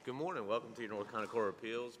Good morning. Welcome to your North Carolina Court of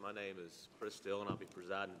Appeals. My name is Chris Still, and I'll be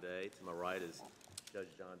presiding today. To my right is Judge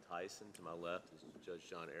John Tyson. To my left is Judge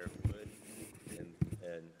John Erickwood.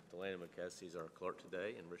 And Delaney McKessie is our clerk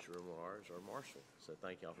today, and Richard Umar is our marshal. So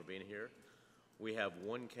thank y'all for being here. We have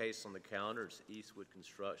one case on the calendar. It's Eastwood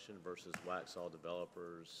Construction versus Waxhaw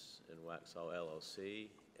Developers and Waxhaw LLC.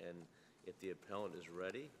 And if the appellant is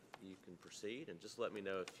ready, you can proceed. And just let me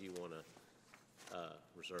know if you want to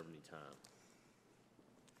reserve any time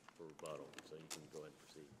for rebuttal, so you can go ahead and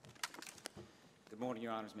proceed. Good morning,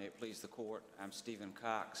 Your Honors. May it please the Court. I'm Stephen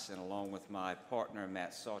Cox, and along with my partner,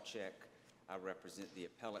 Matt Sawchek, I represent the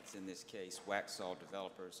appellants in this case, Waxhaw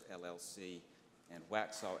Developers, LLC, and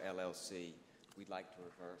Waxhaw, LLC. We'd like to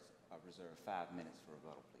reserve 5 minutes for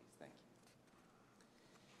rebuttal, please. Thank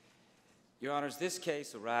you. Your Honors, this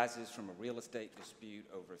case arises from a real estate dispute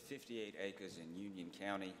over 58 acres in Union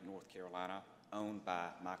County, North Carolina, owned by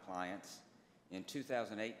my clients. In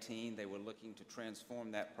 2018, they were looking to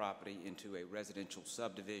transform that property into a residential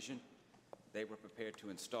subdivision. They were prepared to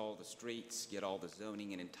install the streets, get all the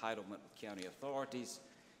zoning and entitlement with county authorities,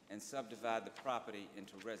 and subdivide the property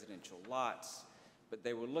into residential lots. But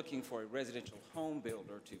they were looking for a residential home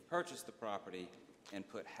builder to purchase the property and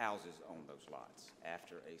put houses on those lots.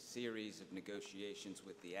 After a series of negotiations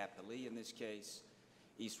with the appellee in this case,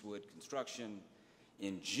 Eastwood Construction,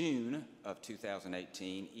 in June of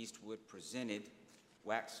 2018, Eastwood presented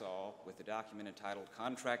Waxhaw with a document entitled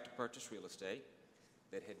Contract to Purchase Real Estate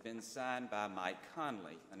that had been signed by Mike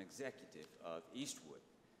Conley, an executive of Eastwood.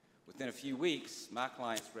 Within a few weeks, my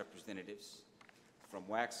client's representatives from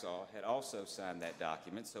Waxhaw had also signed that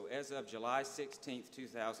document. So as of July 16,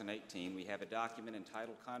 2018, we have a document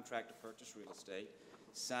entitled Contract to Purchase Real Estate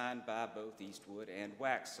signed by both Eastwood and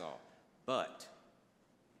Waxhaw. But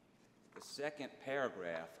the second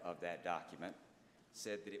paragraph of that document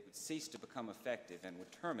said that it would cease to become effective and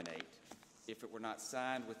would terminate if it were not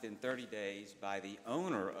signed within 30 days by the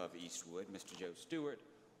owner of Eastwood, Mr. Joe Stewart,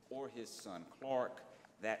 or his son Clark.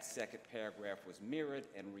 That second paragraph was mirrored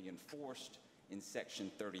and reinforced in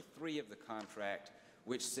Section 33 of the contract,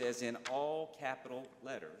 which says in all capital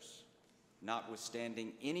letters,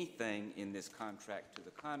 notwithstanding anything in this contract to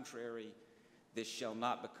the contrary, this shall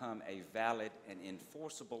not become a valid and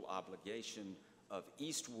enforceable obligation of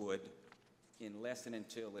Eastwood unless and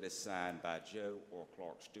until it is signed by Joe or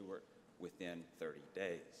Clark Stewart within 30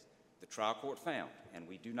 days. The trial court found, and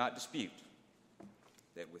we do not dispute,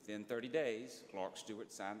 that within 30 days, Clark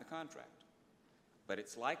Stewart signed the contract. But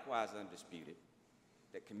it's likewise undisputed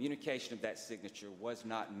that communication of that signature was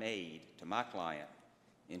not made to my client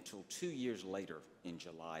until 2 years later in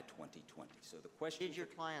July 2020. So the question— Did your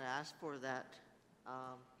client ask for that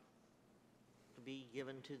to be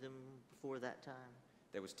given to them before that time?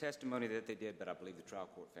 There was testimony that they did, but I believe the trial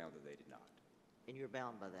court found that they did not. And you're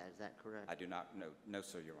bound by that, is that correct? I do not know, no,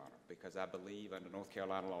 sir, Your Honor, because I believe under North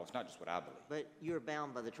Carolina law, it's not just what I believe. But you're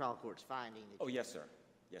bound by the trial court's finding that— Oh, yes, sir.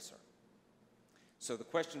 Yes, sir. So the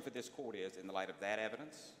question for this court is, in the light of that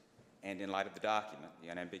evidence and in light of the document,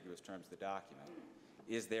 the unambiguous terms of the document,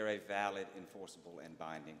 is there a valid, enforceable, and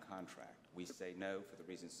binding contract? We say no for the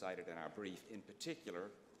reasons cited in our brief. In particular,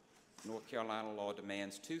 North Carolina law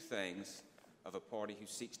demands two things of a party who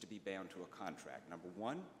seeks to be bound to a contract. Number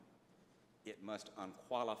one, it must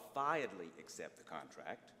unqualifiedly accept the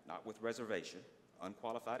contract, not with reservation,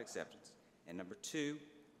 unqualified acceptance. And number two,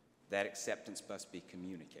 that acceptance must be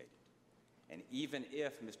communicated. And even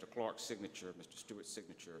if Mr. Clark's signature, Mr. Stewart's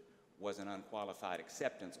signature, was an unqualified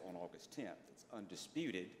acceptance on August 10th, it's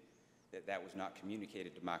undisputed that that was not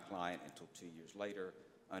communicated to my client until 2 years later.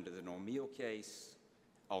 Under the Normeal case,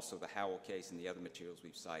 also the Howell case, and the other materials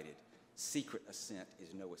we've cited, secret assent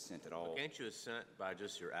is no assent at all. But can't you assent by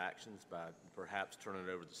just your actions, by perhaps turning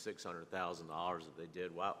over the $600,000 that they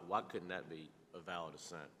did? Why couldn't that be a valid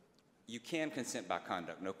assent? You can consent by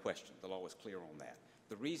conduct, no question. The law is clear on that.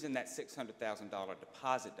 The reason that $600,000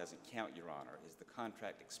 deposit doesn't count, Your Honor, is the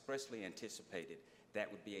contract expressly anticipated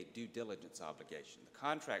that would be a due diligence obligation. The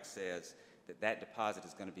contract says that that deposit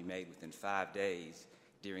is going to be made within 5 days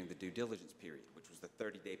during the due diligence period, which was the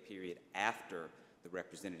 30-day period after the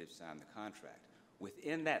representative signed the contract.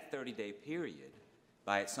 Within that 30-day period,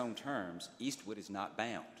 by its own terms, Eastwood is not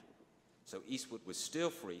bound. So Eastwood was still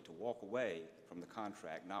free to walk away from the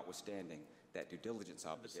contract, notwithstanding that due diligence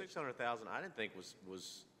obligation. The $600,000 I didn't think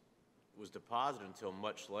was deposited until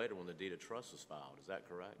much later when the deed of trust was filed. Is that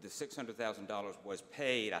correct? The $600,000 was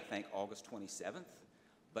paid, I think, August 27th,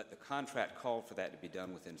 but the contract called for that to be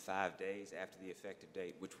done within 5 days after the effective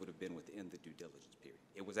date, which would have been within the due diligence period.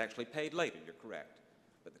 It was actually paid later, you're correct,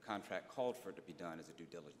 but the contract called for it to be done as a due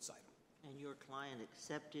diligence item. And your client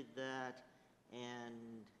accepted that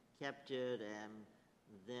and kept it and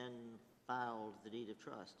then filed the deed of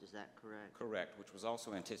trust. Is that correct? Correct, which was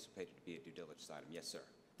also anticipated to be a due diligence item. Yes, sir.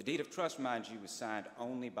 The deed of trust, mind you, was signed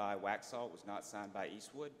only by Waxhaw. It was not signed by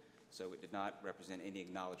Eastwood, so it did not represent any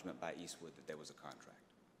acknowledgement by Eastwood that there was a contract.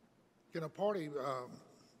 Can a party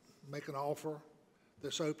make an offer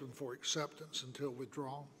that's open for acceptance until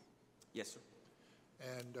withdrawn? Yes, sir.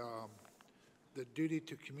 And the duty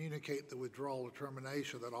to communicate the withdrawal or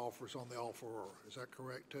termination of that offer is on the offeror. Is that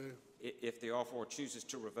correct, too? If the offeror chooses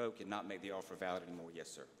to revoke and not make the offer valid anymore, yes,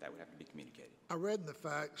 sir, that would have to be communicated. I read in the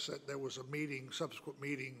facts that there was a meeting, subsequent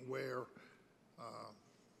meeting, where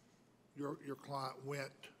your client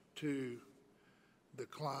went to the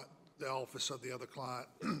office of the other client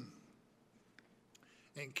and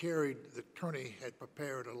the attorney had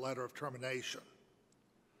prepared a letter of termination.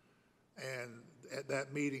 And at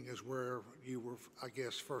that meeting is where you were, I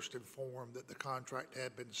guess, first informed that the contract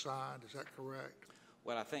had been signed. Is that correct?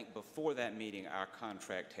 Well, I think before that meeting, our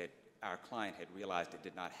client had realized it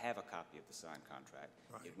did not have a copy of the signed contract.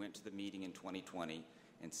 Right. It went to the meeting in 2020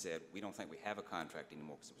 and said, we don't think we have a contract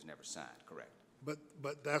anymore because it was never signed. Correct.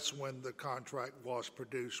 But that's when the contract was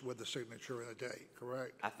produced with the signature and the date,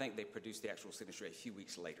 correct? I think they produced the actual signature a few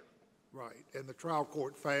weeks later. Right. And the trial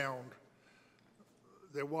court found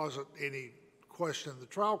there wasn't any question in the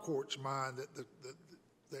trial court's mind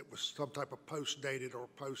that was some type of post-dated or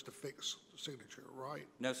post-affixed signature, right?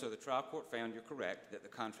 No, sir. The trial court found, you're correct, that the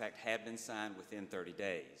contract had been signed within 30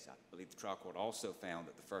 days. I believe the trial court also found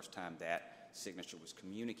that the first time that signature was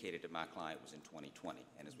communicated to my client was in 2020.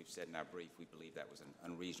 And as we've said in our brief, we believe that was an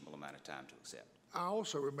unreasonable amount of time to accept. I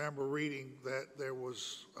also remember reading that there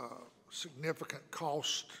was significant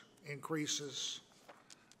cost increases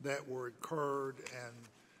that were incurred and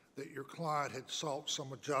that your client had sought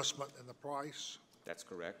some adjustment in the price. That's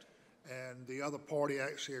correct. And the other party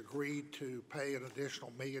actually agreed to pay an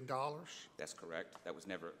additional $1 million. That's correct. That was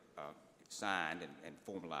never signed and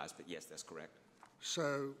formalized, but yes, that's correct.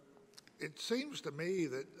 So it seems to me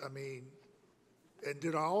that, and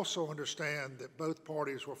did I also understand that both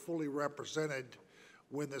parties were fully represented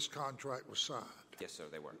when this contract was signed? Yes, sir,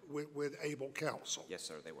 they were. With able counsel? Yes,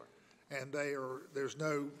 sir, they were. And there's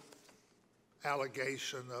no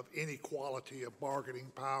allegation of inequality of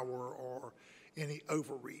bargaining power or any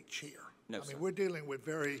overreach here? No, sir. We're dealing with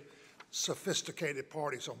very sophisticated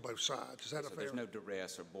parties on both sides. Is that a fair? There's no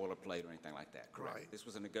duress or boilerplate or anything like that, correct? Right. This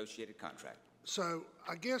was a negotiated contract. So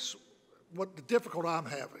I guess what the difficult I'm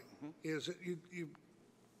having is that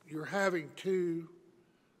you're having two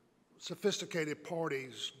sophisticated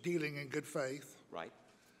parties dealing in good faith, Right.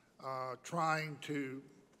 Trying to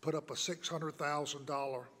put up a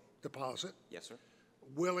 $600,000 deposit, Yes, sir.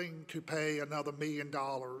 willing to pay another $1 million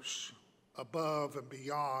above and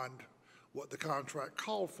beyond what the contract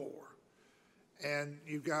called for. And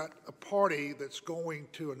you've got a party that's going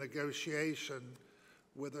to a negotiation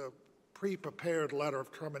with a pre-prepared letter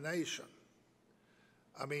of termination.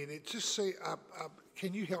 It just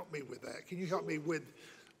can you help me with that? Can you help me with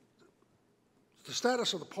the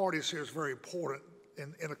status of the parties here is very important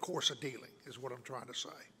in a course of dealing, is what I'm trying to say.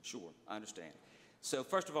 Sure, I understand. So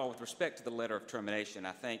first of all, with respect to the letter of termination,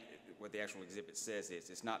 I think what the actual exhibit says is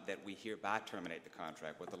it's not that we hereby terminate the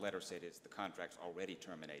contract. What the letter said is the contract's already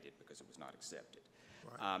terminated because it was not accepted.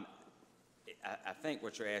 Right. I think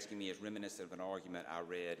what you're asking me is reminiscent of an argument I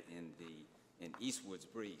read in Eastwood's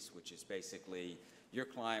briefs, which is basically your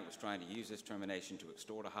client was trying to use this termination to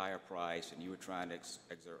extort a higher price, and you were trying to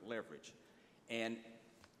exert leverage. And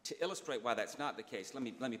to illustrate why that's not the case, let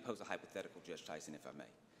me pose a hypothetical, Judge Tyson, if I may.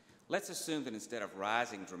 Let's assume that instead of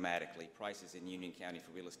rising dramatically, prices in Union County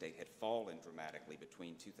for real estate had fallen dramatically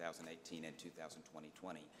between 2018 and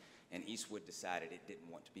 2020, and Eastwood decided it didn't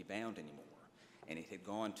want to be bound anymore. And it had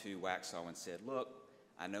gone to Waxhaw and said, look,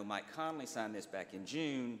 I know Mike Conley signed this back in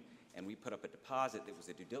June, and we put up a deposit that was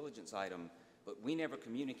a due diligence item, but we never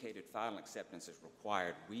communicated final acceptance as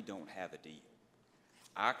required. We don't have a deal.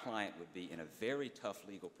 Our client would be in a very tough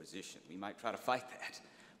legal position. We might try to fight that,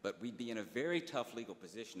 but we'd be in a very tough legal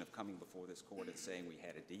position of coming before this court and saying we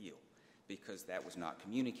had a deal because that was not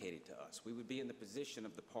communicated to us. We would be in the position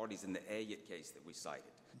of the parties in the Elliott case that we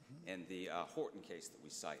cited and the Horton case that we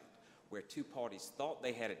cited, where two parties thought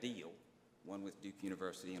they had a deal, one with Duke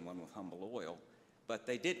University and one with Humble Oil, but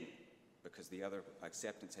they didn't because the other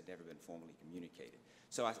acceptance had never been formally communicated.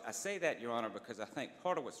 So I say that, Your Honor, because I think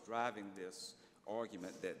part of what's driving this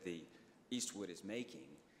argument that the Eastwood is making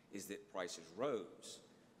is that prices rose.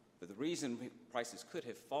 But the reason prices could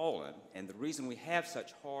have fallen, and the reason we have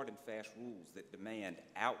such hard and fast rules that demand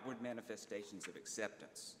outward manifestations of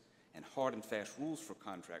acceptance and hard and fast rules for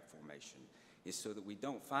contract formation, is so that we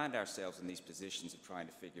don't find ourselves in these positions of trying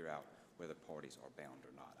to figure out whether parties are bound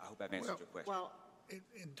or not. I hope I've answered your question. Well,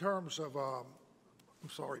 In terms of, I'm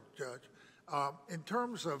sorry, Judge, in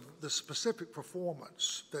terms of the specific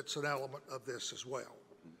performance, that's an element of this as well.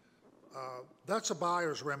 That's a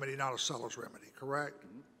buyer's remedy, not a seller's remedy, correct?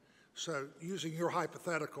 So using your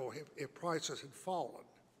hypothetical, if prices had fallen,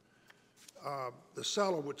 the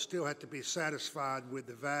seller would still have to be satisfied with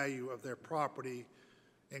the value of their property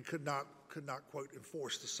and could not, quote,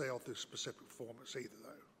 enforce the sale through specific performance either,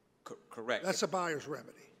 though. Correct. That's a buyer's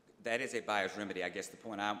remedy. That is a buyer's remedy. I guess the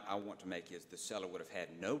point I want to make is the seller would have had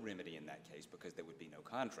no remedy in that case because there would be no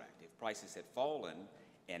contract. If prices had fallen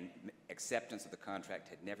and acceptance of the contract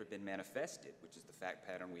had never been manifested, which is the fact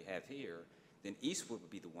pattern we have here, then Eastwood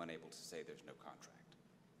would be the one able to say there's no contract.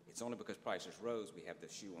 It's only because prices rose we have the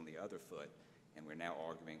shoe on the other foot, and we're now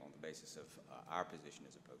arguing on the basis of our position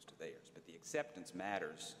as opposed to theirs. But the acceptance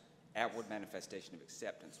matters. Outward manifestation of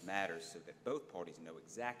acceptance matters so that both parties know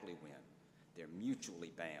exactly when they're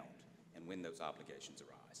mutually bound and when those obligations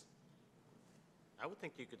arise. I would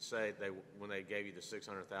think you could say when they gave you the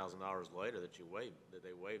 $600,000 later that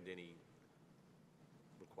they waived any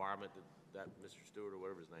requirement that Mr. Stewart or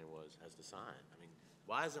whatever his name was has to sign. I mean,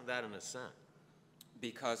 why isn't that an assent?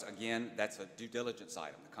 Because, again, that's a due diligence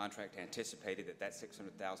item. The contract anticipated that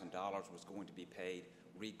 $600,000 was going to be paid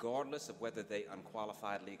regardless of whether they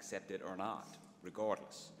unqualifiedly accepted or not,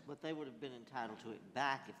 regardless. but they would have been entitled to it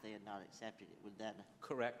back if they had not accepted it. Would that?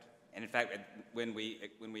 Correct. And in fact, when we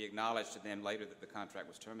acknowledged to them later that the contract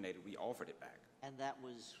was terminated, we offered it back. And that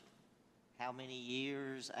was how many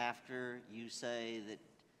years after you say that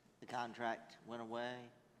the contract went away?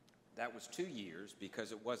 That was 2 years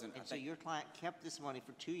because it wasn't. And so your client kept this money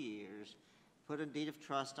for 2 years, put a deed of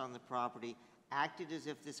trust on the property, acted as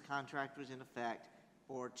if this contract was in effect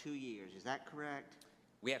for 2 years. Is that correct?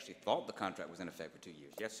 We actually thought the contract was in effect for 2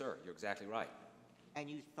 years. Yes, sir. You're exactly right. And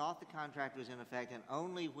you thought the contract was in effect, and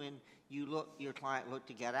only when your client looked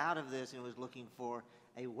to get out of this and was looking for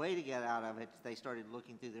a way to get out of it, they started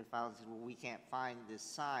looking through their files and said, well, we can't find this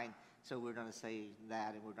sign, so we're going to say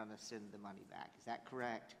that and we're going to send the money back. Is that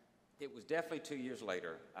correct? It was definitely 2 years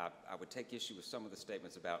later. I would take issue with some of the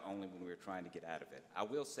statements about only when we were trying to get out of it. I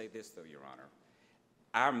will say this, though, Your Honor.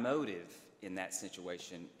 Our motive in that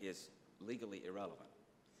situation is legally irrelevant.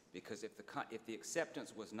 Because if the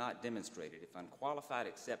acceptance was not demonstrated, if unqualified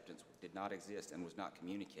acceptance did not exist and was not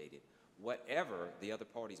communicated, whatever the other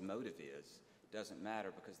party's motive is doesn't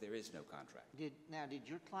matter because there is no contract. Did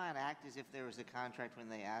your client act as if there was a contract when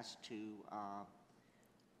they asked to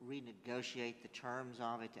renegotiate the terms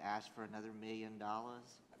of it, to ask for another $1 million?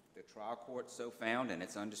 The trial court so found, and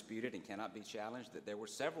it's undisputed and cannot be challenged, that there were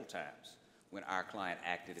several times when our client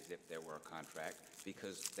acted as if there were a contract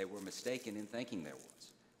because they were mistaken in thinking there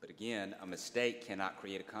was. But again, a mistake cannot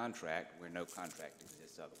create a contract where no contract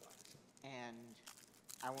exists otherwise. And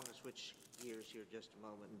I want to switch gears here just a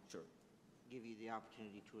moment and Sure. give you the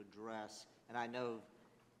opportunity to address, and I know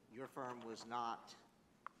your firm was not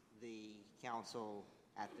the counsel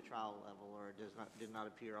at the trial level, or did not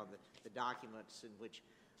appear on the documents in which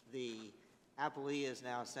the appellee is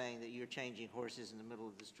now saying that you're changing horses in the middle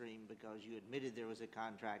of the stream because you admitted there was a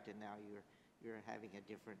contract and now you're having a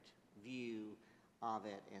different view of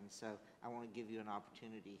it. And so I want to give you an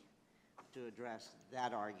opportunity to address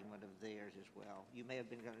that argument of theirs as well. You may have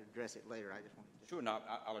been going to address it later. I just wanted to. Sure, no,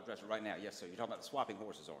 I'll address it right now. Yes, sir. You're talking about the swapping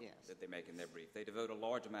horses argument Yes. that they make in their brief. They devote a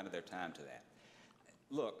large amount of their time to that.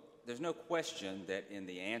 Look, there's no question that in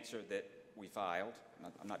the answer that we filed,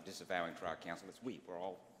 I'm not disavowing trial counsel, it's we're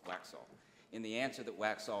all Waxhaw. In the answer that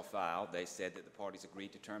Waxhaw filed, they said that the parties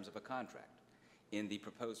agreed to terms of a contract. In the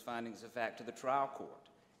proposed findings of fact to the trial court,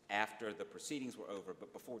 after the proceedings were over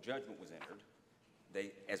but before judgment was entered,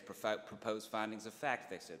 as proposed findings of fact,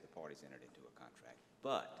 they said the parties entered into a contract.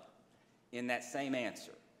 But in that same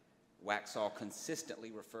answer, Waxhaw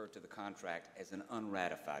consistently referred to the contract as an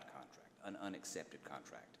unratified contract, an unaccepted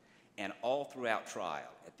contract. And all throughout trial,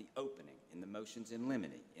 at the opening, in the motions in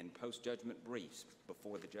limine, in post-judgment briefs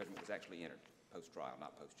before the judgment was actually entered, post-trial,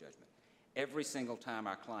 not post-judgment, every single time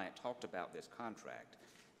our client talked about this contract,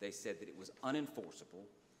 they said that it was unenforceable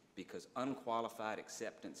because unqualified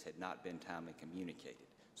acceptance had not been timely communicated.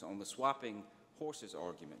 So on the swapping horses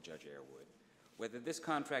argument, Judge Airwood, whether this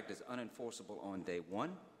contract is unenforceable on day 1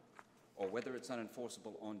 or whether it's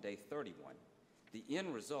unenforceable on day 31, the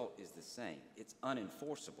end result is the same. It's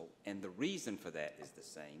unenforceable, and the reason for that is the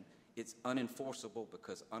same. It's unenforceable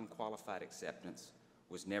because unqualified acceptance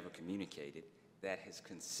was never communicated. That has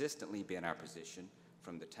consistently been our position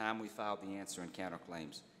from the time we filed the answer and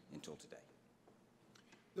counterclaims until today.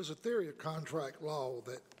 There's a theory of contract law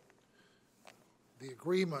that the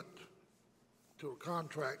agreement to a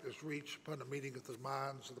contract is reached upon the meeting of the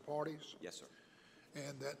minds of the parties, Yes, sir.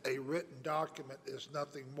 and that a written document is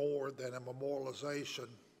nothing more than a memorialization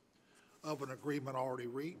of an agreement already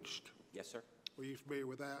reached. Yes, sir. Were you familiar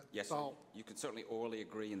with that? Yes, sir. thought? You can certainly orally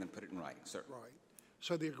agree and then put it in writing, certainly. Right.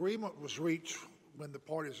 So the agreement was reached when the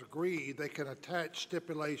parties agreed. They can attach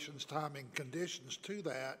stipulations, timing, conditions to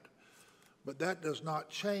that, but that does not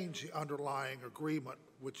change the underlying agreement,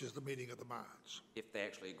 which is the meeting of the minds. If they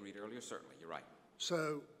actually agreed earlier, certainly, you're right.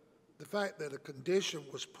 So the fact that a condition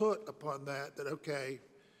was put upon that, okay,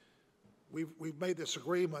 we've made this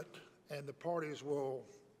agreement and the parties will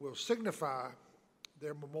signify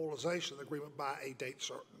their memorialization agreement by a date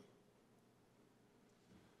certain.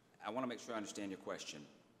 I want to make sure I understand your question.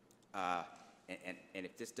 And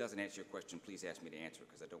if this doesn't answer your question, please ask me to answer it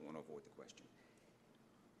because I don't want to avoid the question.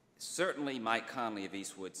 Certainly, Mike Conley of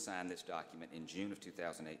Eastwood signed this document in June of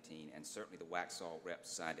 2018, and certainly the Waxhaw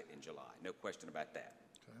reps signed it in July. No question about that.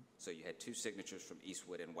 Okay. So you had two signatures from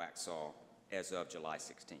Eastwood and Waxhaw as of July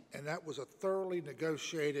 16th. And that was a thoroughly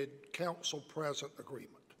negotiated, council-present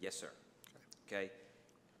agreement. Yes, sir. Okay.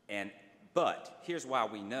 But here's why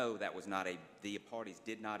we know that was not the parties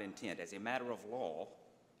did not intend. As a matter of law,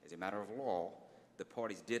 the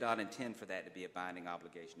parties did not intend for that to be a binding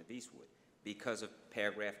obligation of Eastwood because of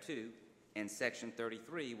paragraph 2 and section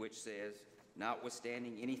 33, which says,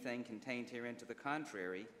 notwithstanding anything contained herein to the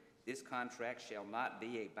contrary, this contract shall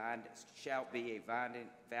be a binding,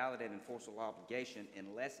 valid and enforceable obligation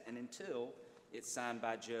unless and until it's signed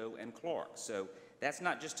by Joe and Clark. So that's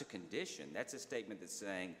not just a condition. That's a statement that's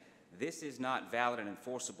saying this is not valid and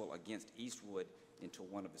enforceable against Eastwood until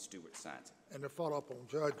one of the stewards signs it. And to follow up on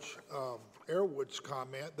Judge Airwood's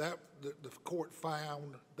comment, that the court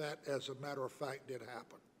found that, as a matter of fact, did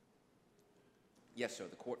happen. Yes, sir.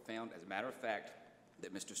 The court found, as a matter of fact,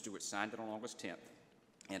 that Mr. Stewart signed it on August 10th,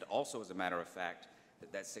 and also, as a matter of fact,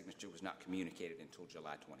 that signature was not communicated until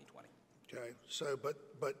July 2020. Okay. So,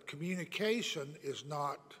 but communication is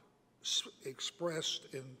not expressed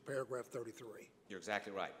in paragraph 33. You're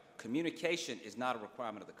exactly right. Communication is not a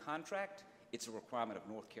requirement of the contract. It's a requirement of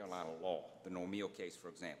North Carolina law. The Normeel case, for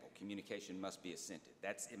example, communication must be assented.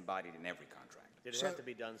 That's embodied in every contract. Did it have to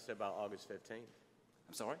be done so by August 15th?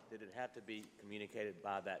 I'm sorry? Did it have to be communicated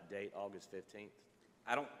by that date, August 15th?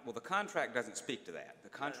 Well, the contract doesn't speak to that. The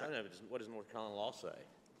contract. I know, but what does North Carolina law say?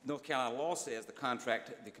 North Carolina law says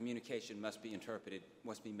the communication must be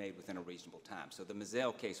made within a reasonable time. So the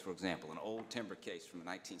Mazzell case, for example, an old timber case from the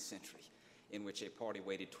 19th century, in which a party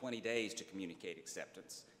waited 20 days to communicate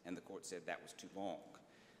acceptance, and the court said that was too long.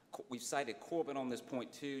 We've cited Corbin on this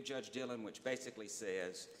point too, Judge Dillon, which basically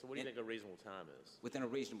says... So what do you think a reasonable time is? Within a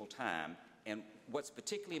reasonable time, and what's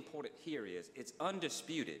particularly important here is it's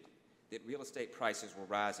undisputed that real estate prices were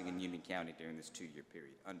rising in Union County during this 2-year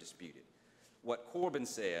period, undisputed. What Corbin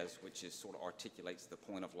says, which is sort of articulates the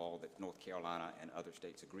point of law that North Carolina and other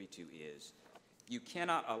states agree to, is you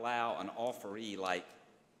cannot allow an offeree like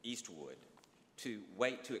Eastwood to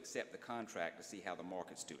wait to accept the contract to see how the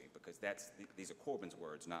market's doing, because these are Corbin's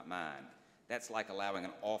words, not mine. That's like allowing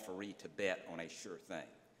an offeree to bet on a sure thing.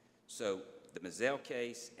 So the Mazzell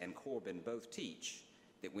case and Corbin both teach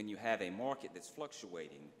that when you have a market that's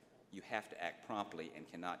fluctuating, you have to act promptly and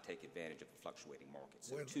cannot take advantage of a fluctuating market.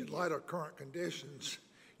 So In light of current conditions,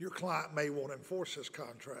 your client may want to enforce this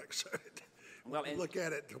contract. So look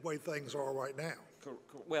at it the way things are right now.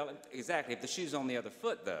 Well, exactly. If the shoe's on the other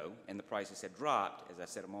foot, though, and the prices had dropped, as I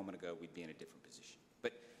said a moment ago, we'd be in a different position.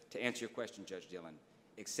 But to answer your question, Judge Dillon,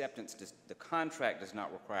 the contract does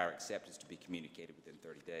not require acceptance to be communicated within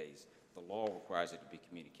 30 days. The law requires it to be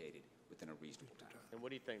communicated within a reasonable time. And what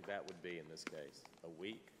do you think that would be in this case? A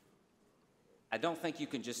week? I don't think you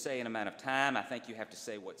can just say an amount of time. I think you have to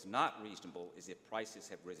say what's not reasonable is if prices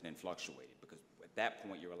have risen and fluctuated, because at that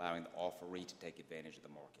point you're allowing the offeree to take advantage of the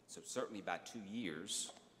market. So certainly by 2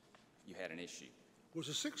 years, you had an issue. Was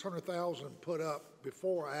the $600,000 put up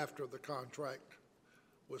before or after the contract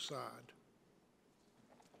was signed?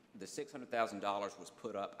 The $600,000 was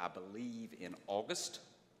put up, I believe, in August,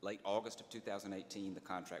 late August of 2018. The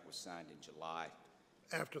contract was signed in July.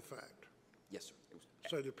 After the fact? Yes, sir.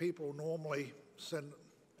 So do people normally send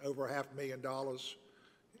over $500,000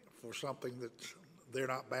 for something that they're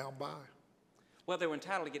not bound by? Well, they were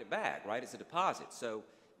entitled to get it back, right? It's a deposit. So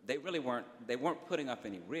they weren't putting up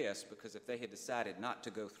any risk, because if they had decided not to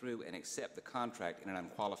go through and accept the contract in an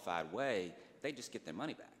unqualified way, they'd just get their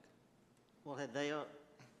money back. Well, had they,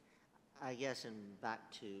 I guess, and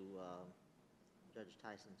back to Judge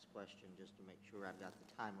Tyson's question, just to make sure I've got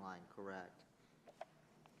the timeline correct,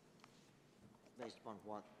 based upon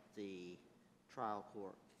what the trial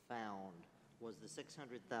court found, was the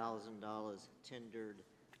 $600,000 tendered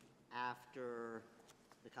after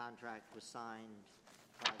the contract was signed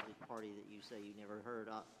by the party that you say you never heard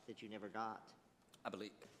of, that you never got? I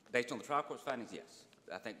believe, based on the trial court's findings, yes.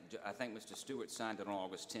 I think Mr. Stewart signed it on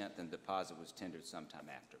August 10th, and the deposit was tendered sometime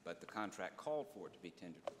after. But the contract called for it to be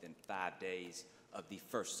tendered within 5 days of the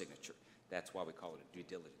first signature. That's why we call it a due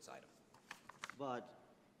diligence item. But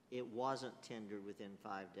it wasn't tendered within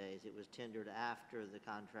 5 days. It was tendered after the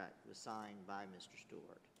contract was signed by Mr.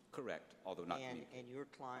 Stewart. Correct, although not And communicated. your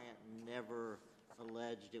client never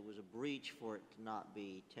alleged it was a breach for it to not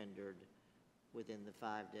be tendered within the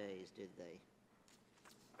 5 days, did they?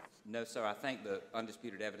 No, sir. I think the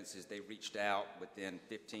undisputed evidence is they reached out within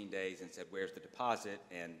 15 days and said, where's the deposit?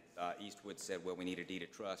 And Eastwood said, well, we need a deed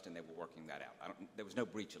of trust, and they were working that out. There was no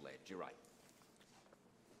breach alleged. You're right.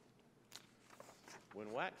 When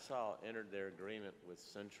Waxhaw entered their agreement with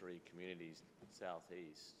Century Communities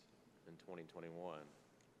Southeast in 2021,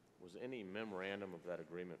 was any memorandum of that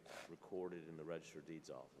agreement recorded in the Register of Deeds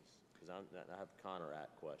office? Because I have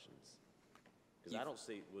counteract questions. Because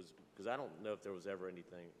I don't know if there was ever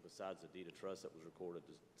anything besides the deed of trust that was recorded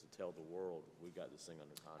to tell the world we've got this thing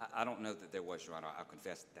under contract. I don't know that there was, Your Honor. I'll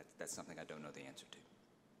confess that's something I don't know the answer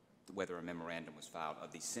to. Whether a memorandum was filed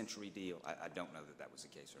of the Century deal, I don't know that that was the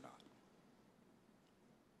case or not.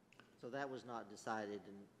 So that was not decided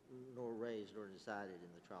nor raised or decided in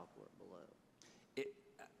the trial court below?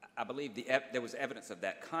 I believe there was evidence of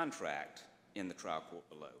that contract in the trial court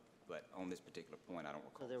below, but on this particular point, I don't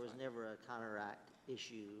recall. So there was never a counteract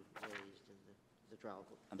issue raised in the trial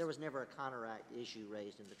court? There was never a counteract issue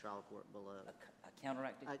raised in the trial court below? A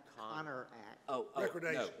counteract? A counteract.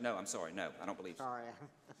 Recordation. No, I'm sorry, no, I don't believe so. Sorry.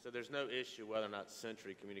 So there's no issue whether or not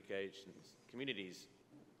Century Communities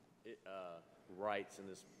rights in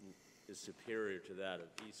this is superior to that of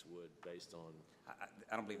Eastwood based on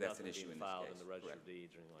I don't believe that's an nothing issue being in this filed case. in the Register Correct. of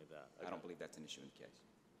Deeds or anything like that. I don't believe that's an issue in the case.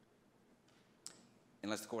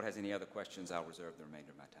 Unless the court has any other questions, I'll reserve the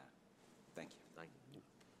remainder of my time. Thank you. Thank you.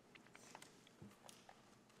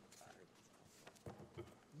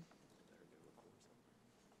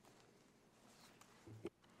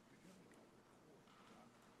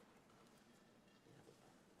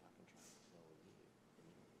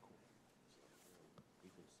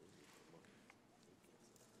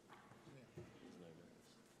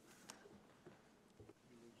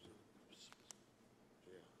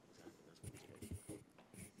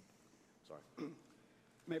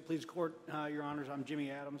 May it please the court, Your Honors, I'm Jimmy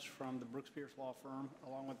Adams from the Brooks Pierce Law Firm.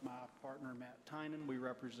 Along with my partner, Matt Tynan, we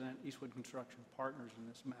represent Eastwood Construction Partners in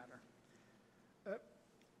this matter.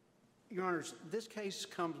 Your Honors, this case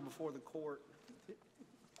comes before the court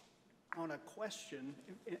on a question,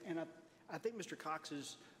 and I think Mr.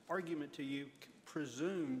 Cox's argument to you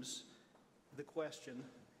presumes the question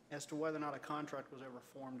as to whether or not a contract was ever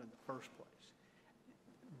formed in the first place.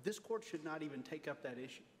 This court should not even take up that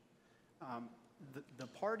issue. The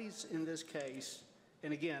parties in this case,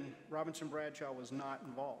 and again, Robinson Bradshaw was not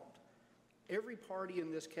involved. Every party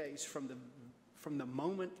in this case, from the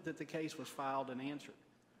moment that the case was filed and answered,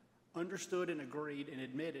 understood and agreed and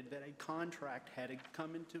admitted that a contract had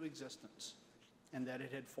come into existence and that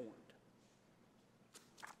it had formed.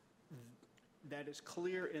 That is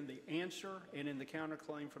clear in the answer and in the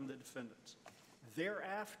counterclaim from the defendants.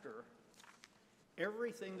 Thereafter,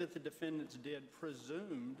 everything that the defendants did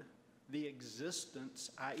presumed the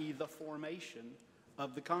existence, i.e. the formation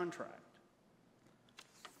of the contract.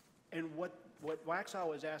 And what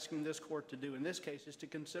Waxhaw is asking this court to do in this case is to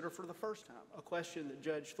consider for the first time a question that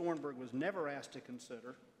Judge Thornburg was never asked to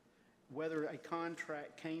consider, whether a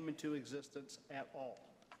contract came into existence at all.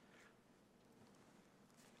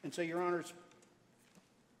 And so, Your Honors,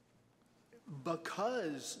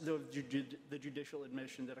 because the judicial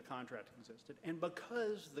admission that a contract existed, and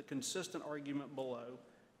because the consistent argument below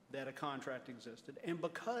that a contract existed, and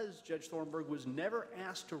because Judge Thornburg was never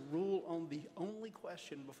asked to rule on the only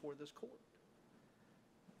question before this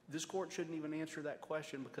court shouldn't even answer that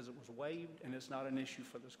question because it was waived and it's not an issue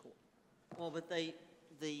for this court. Well, but they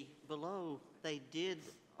did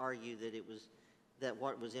argue that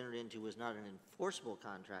what was entered into was not an enforceable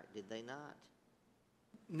contract, did they not?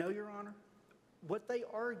 No, Your Honor. What they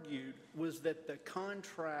argued was that the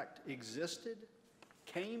contract existed,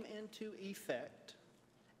 came into effect,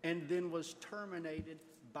 and then was terminated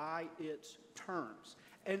by its terms.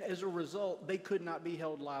 And as a result, they could not be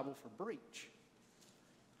held liable for breach.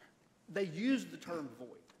 They used the term void,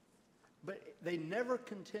 but they never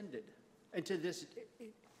contended until this,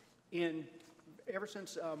 ever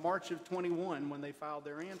since March of 21 when they filed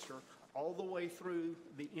their answer, all the way through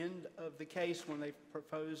the end of the case when they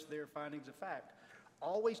proposed their findings of fact,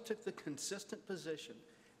 always took the consistent position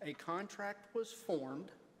a contract was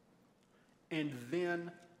formed and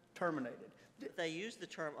then terminated. They use the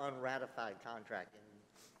term unratified contract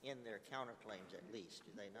in their counterclaims at least,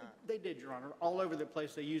 do they not? They did, Your Honor. All over the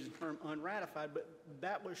place they use the term unratified, but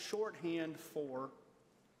that was shorthand for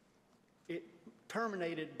it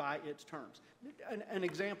terminated by its terms. An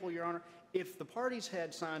example, Your Honor, if the parties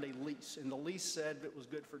had signed a lease and the lease said it was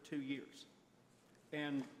good for 2 years,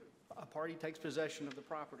 and a party takes possession of the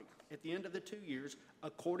property, at the end of the 2 years,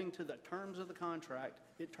 according to the terms of the contract,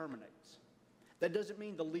 it terminates. That doesn't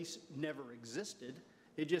mean the lease never existed.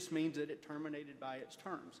 It just means that it terminated by its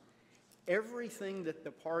terms. Everything that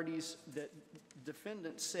the parties, that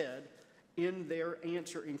defendants said in their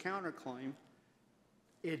answer in counterclaim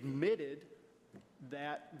admitted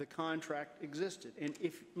that the contract existed. And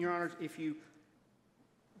if, Your Honors, if you,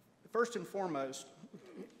 first and foremost,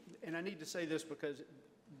 and I need to say this because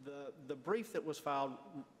the brief that was filed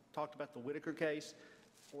talked about the Whitaker case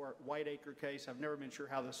or Whiteacre case. I've never been sure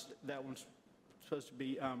how that one's supposed to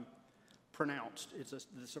be pronounced. It's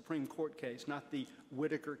the Supreme Court case, not the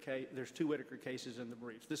Whitaker case. There's 2 Whitaker cases in the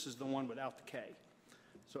briefs. This is the one without the K.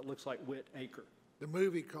 So it looks like Whitaker. The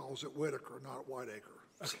movie calls it Whitaker, not Whiteacre.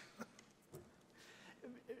 Okay.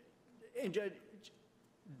 And Judge,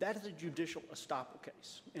 that is a judicial estoppel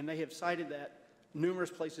case, and they have cited that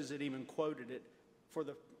numerous places that even quoted it for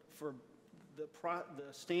the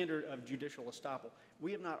standard of judicial estoppel.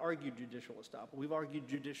 We have not argued judicial estoppel. We've argued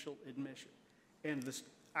judicial admission. And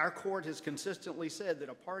our court has consistently said that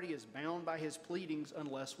a party is bound by his pleadings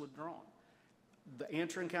unless withdrawn. The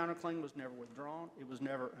answer and counterclaim was never withdrawn. It was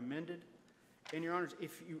never amended. And, Your Honors,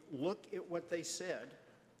 if you look at what they said,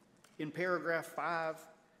 in paragraph 5,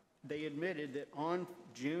 they admitted that on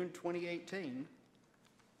June 2018,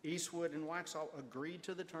 Eastwood and Waxhaw agreed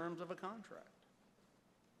to the terms of a contract.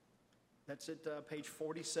 That's at page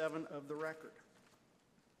 47 of the record.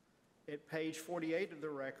 At page 48 of the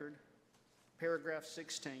record, paragraph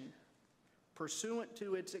 16, pursuant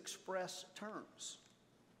to its express terms.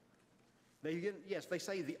 Yes, they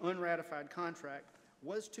say the unratified contract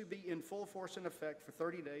was to be in full force and effect for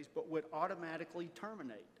 30 days, but would automatically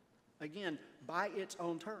terminate. Again, by its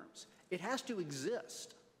own terms. It has to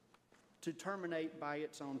exist to terminate by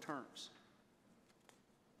its own terms.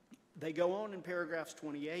 They go on in paragraphs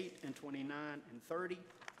 28 and 29 and 30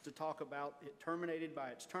 to talk about it terminated by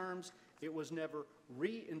its terms. It was never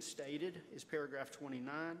reinstated, is paragraph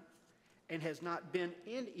 29, and has not been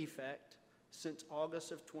in effect since August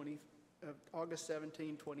 17,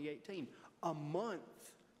 2018, a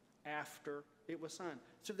month after it was signed.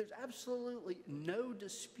 So there's absolutely no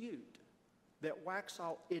dispute that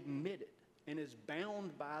Waxhaw admitted and is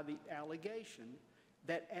bound by the allegation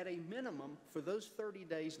that at a minimum, for those 30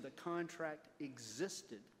 days, the contract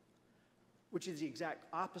existed, which is the exact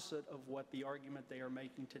opposite of what the argument they are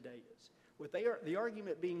making today is. The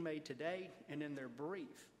argument being made today and in their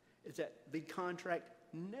brief is that the contract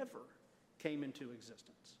never came into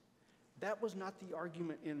existence. That was not the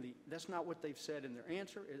argument that's not what they've said in their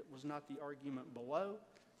answer. It was not the argument below.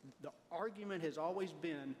 The argument has always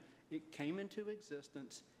been it came into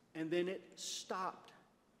existence and then it stopped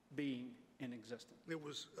being in existence. It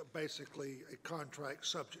was basically a contract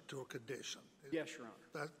subject to a condition. Yes, Your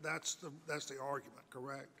Honor. That's the argument,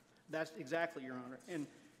 correct? That's exactly, Your Honor. And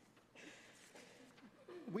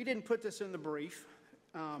we didn't put this in the brief.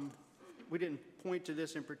 We didn't point to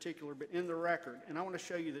this in particular, but in the record, and I want to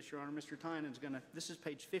show you this, Your Honor. Mr. Tynan's this is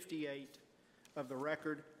page 58 of the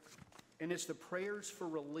record, and it's the prayers for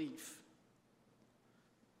relief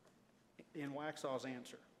in Waxhaw's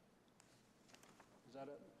answer. Is that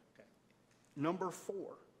it? Okay. Number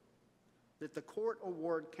 4, that the court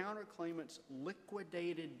award counterclaimants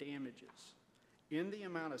liquidated damages in the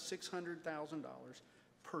amount of $600,000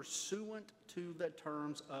 pursuant to the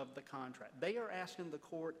terms of the contract. They are asking the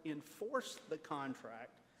court enforce the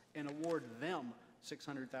contract and award them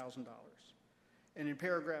 $600,000. And in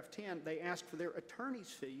paragraph 10, they ask for their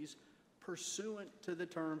attorney's fees pursuant to the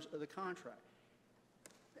terms of the contract.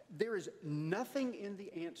 There is nothing in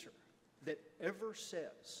the answer that ever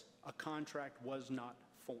says a contract was not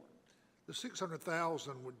formed. The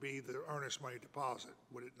 $600,000 would be the earnest money deposit,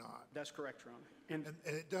 would it not? That's correct, Your Honor. And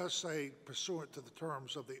it does say pursuant to the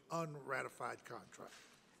terms of the unratified contract.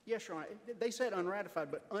 Yes, Your Honor. They said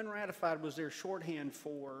unratified, but unratified was their shorthand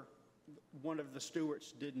for one of the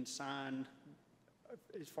stewards didn't sign,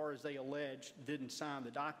 as far as they alleged, didn't sign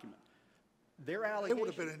the document. Their allegation... They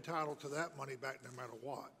would have been entitled to that money back no matter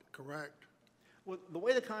what, correct? Well, the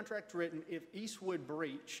way the contract's written, if Eastwood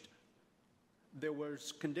breached, there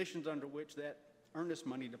was conditions under which that earnest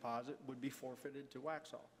money deposit would be forfeited to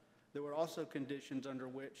Waxhaw. There were also conditions under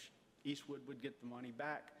which Eastwood would get the money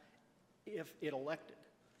back if it elected.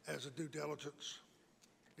 As a due diligence?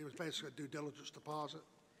 It was basically a due diligence deposit?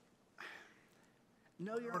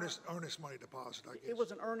 No, Your Honor. Earnest money deposit, I guess. It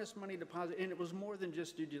was an earnest money deposit, and it was more than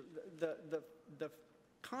just the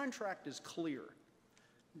contract is clear,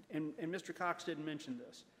 and Mr. Cox didn't mention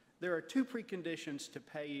this. There are two preconditions to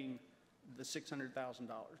paying the $600,000.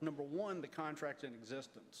 Number one, the contract's in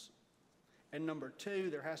existence. And number two,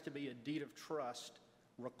 there has to be a deed of trust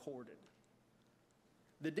recorded.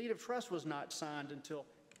 The deed of trust was not signed until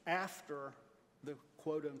after the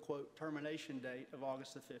quote-unquote termination date of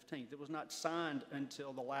August the 15th. It was not signed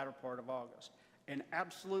until the latter part of August. And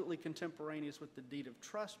absolutely contemporaneous with the deed of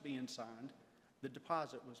trust being signed, the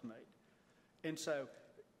deposit was made. And so,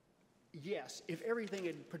 yes, if everything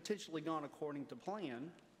had potentially gone according to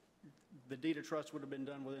plan, the deed of trust would have been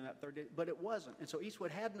done within that 30 days, but it wasn't. And so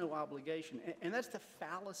Eastwood had no obligation. And that's the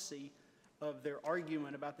fallacy of their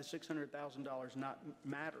argument about the $600,000 not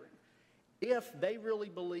mattering. If they really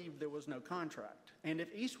believed there was no contract, and if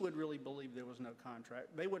Eastwood really believed there was no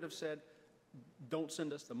contract, they would have said, don't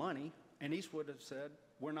send us the money, and Eastwood have said,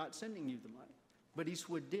 we're not sending you the money. But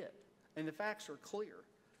Eastwood did. And the facts are clear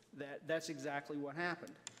that that's exactly what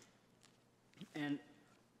happened. And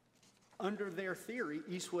under their theory,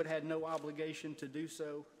 Eastwood had no obligation to do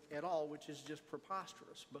so at all, which is just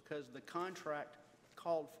preposterous because the contract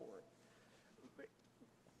called for it.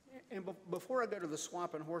 And before I go to the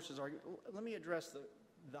swapping horses argument, let me address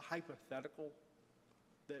the hypothetical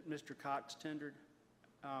that Mr. Cox tendered.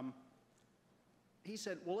 He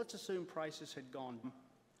said, well, let's assume prices had gone.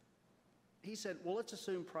 He said, well, let's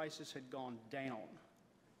assume prices had gone down.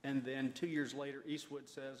 And then 2 years later, Eastwood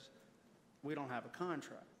says, we don't have a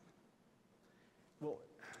contract. Well,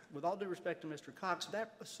 with all due respect to Mr. Cox,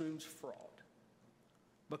 that assumes fraud.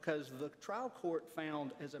 Because the trial court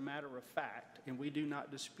found, as a matter of fact, and we do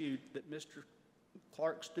not dispute, that Mr.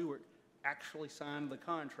 Clark Stewart actually signed the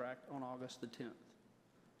contract on August the 10th.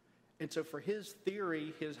 And so for his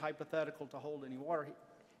theory, his hypothetical to hold any water,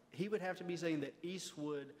 he would have to be saying that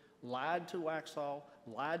Eastwood lied to Waxhaw,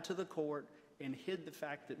 lied to the court, and hid the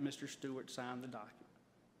fact that Mr. Stewart signed the document.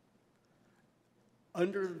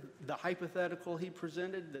 Under the hypothetical he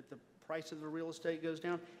presented, that the price of the real estate goes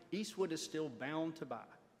down, Eastwood is still bound to buy.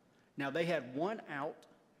 Now, they had one out.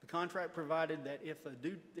 The contract provided that if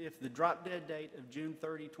the drop-dead date of June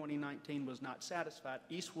 30, 2019 was not satisfied,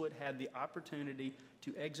 Eastwood had the opportunity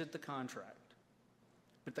to exit the contract.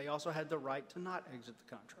 But they also had the right to not exit the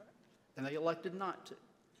contract, and they elected not to.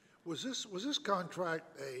 Was this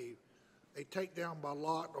contract a takedown by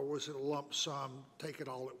lot, or was it a lump sum, take it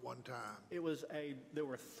all at one time? There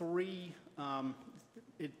were three,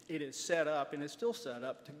 it is set up, and it's still set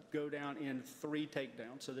up to go down in three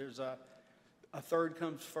takedowns. So there's a third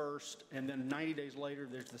comes first, and then 90 days later,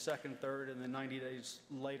 there's the second, third, and then 90 days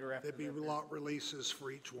later after that. There'd be lot releases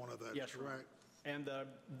for each one of those, yes, correct? And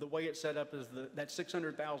the way it's set up is that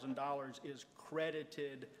 $600,000 is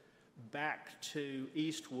credited back to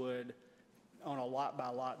Eastwood on a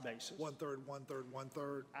lot-by-lot basis. One third, one third, one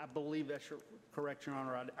third? I believe that's correct, Your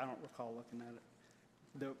Honor. I don't recall looking at it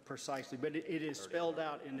precisely, but it is spelled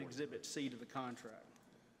out in Exhibit C to the contract.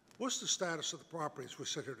 What's the status of the properties we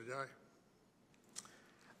sit here today?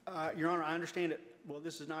 Your Honor, I understand it, well,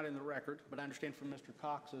 this is not in the record, but I understand from Mr.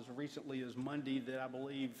 Cox as recently as Monday that I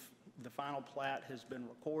believe the final plat has been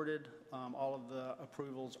recorded. All of the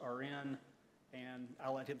approvals are in, and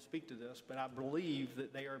I'll let him speak to this, but I believe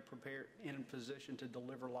that they are prepared in a position to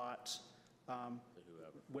deliver lots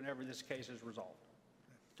whenever this case is resolved,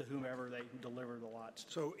 to whomever they deliver the lots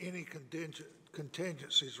to. So any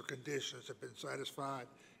contingencies or conditions have been satisfied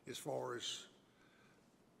as far as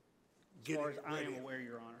getting it ready? I am aware,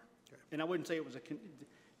 Your Honor. Okay. And I wouldn't say it was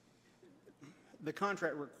the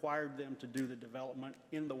contract required them to do the development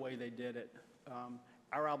in the way they did it.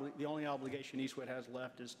 The only obligation Eastwood has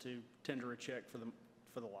left is to tender a check for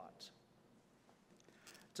the lots.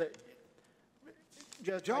 So,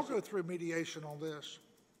 Judge, Did y'all go through mediation on this?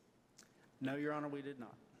 No, Your Honor, we did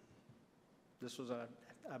not. This was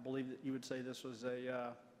I believe that you would say this was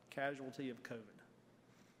a casualty of COVID.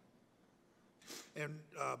 And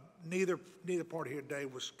neither party here today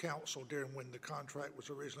was counsel during when the contract was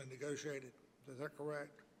originally negotiated. Is that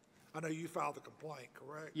correct? I know you filed the complaint,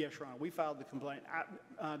 correct? Yes, Your Honor. We filed the complaint.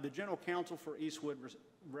 The general counsel for Eastwood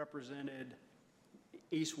represented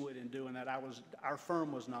Eastwood in doing that. Our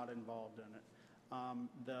firm was not involved in it.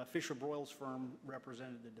 The Fisher Broyles firm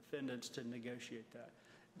represented the defendants to negotiate that.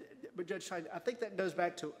 But Judge Scheid, I think that goes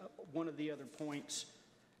back to one of the other points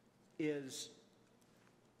is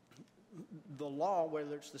the law,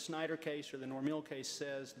 whether it's the Snyder case or the Normill case,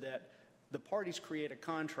 says that the parties create a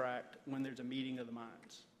contract when there's a meeting of the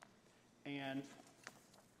minds. And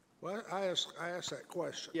Well, I asked that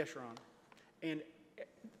question. yes, Your Honor. And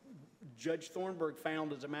Judge Thornburg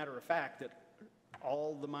found, as a matter of fact, that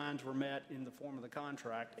all the minds were met in the form of the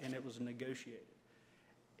contract, and it was negotiated.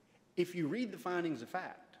 If you read the findings of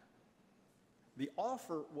fact, the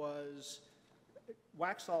offer was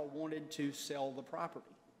Waxhaw wanted to sell the property,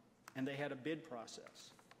 and they had a bid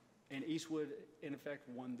process, and Eastwood, in effect,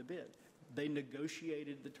 won the bid. They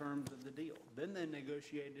negotiated the terms of the deal. Then they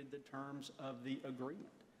negotiated the terms of the agreement.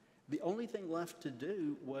 The only thing left to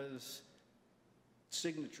do was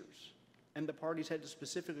signatures, and the parties had a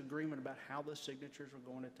specific agreement about how the signatures were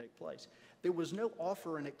going to take place. There was no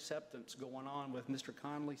offer and acceptance going on with Mr.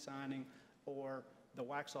 Conley signing or the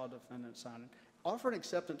Waxhaw defendant signing. Offer and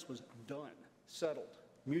acceptance was done, settled,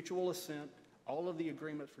 mutual assent, all of the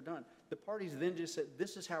agreements were done. The parties then just said,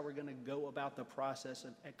 this is how we're going to go about the process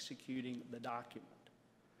of executing the document.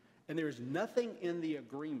 And there is nothing in the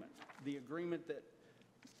agreement that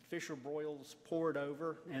Fisher Broyles poured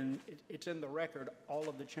over, and it's in the record, all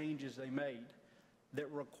of the changes they made,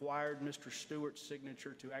 that required Mr. Stewart's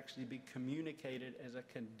signature to actually be communicated as a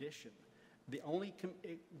condition. The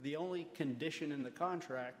only condition in the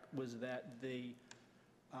contract was that the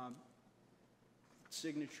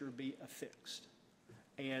signature be affixed.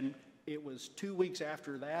 And it was 2 weeks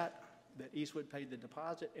after that Eastwood paid the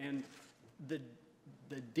deposit, and the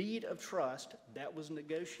deed of trust that was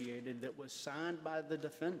negotiated, that was signed by the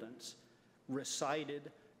defendants,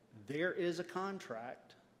 recited there is a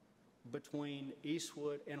contract between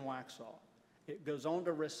Eastwood and Waxhaw. It goes on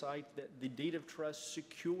to recite that the deed of trust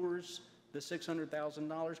secures the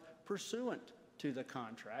 $600,000 pursuant to the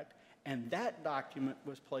contract, and that document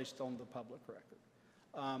was placed on the public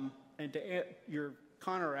record. And to your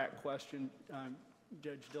Connor Act question,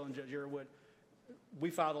 Judge Dillon, Judge Earwood, we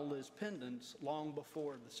filed a lis pendens long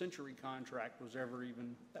before the Century contract was ever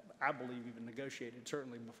even, I believe, even negotiated,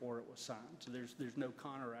 certainly before it was signed. So there's no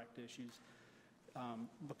Connor Act issues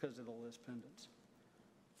because of the lis pendens.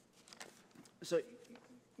 So,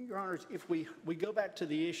 Your Honors, if we go back to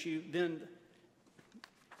the issue, then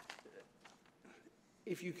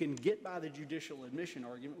if you can get by the judicial admission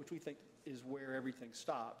argument, which we think is where everything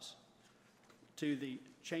stops, to the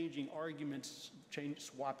changing arguments,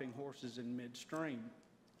 swapping horses in midstream.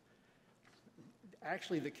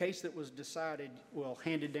 Actually, the case that was decided, well,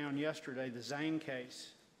 handed down yesterday, the Zane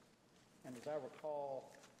case, and as I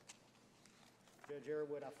recall, Judge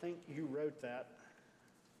Earwood, I think you wrote that.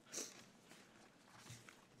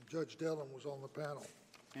 Judge Dillon was on the panel.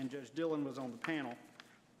 And Judge Dillon was on the panel.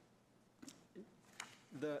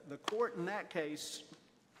 The court in that case,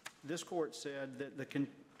 this court said that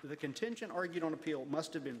the contention argued on appeal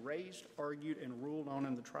must have been raised, argued, and ruled on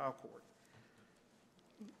in the trial court.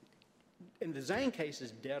 And the Zane case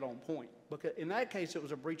is dead on point, because in that case it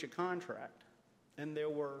was a breach of contract, and there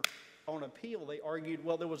were, on appeal, they argued,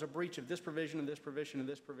 well, there was a breach of this provision and this provision and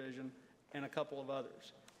this provision and a couple of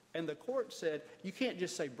others. And the court said, you can't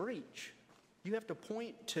just say breach. You have to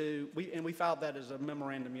point to, and we filed that as a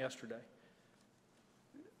memorandum yesterday.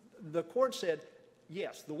 The court said,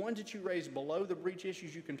 yes, the ones that you raised below the breach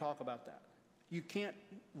issues, you can talk about that. You can't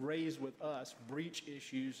raise with us breach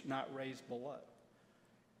issues not raised below.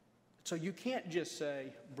 So you can't just say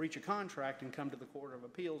breach of contract and come to the Court of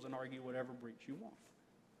Appeals and argue whatever breach you want.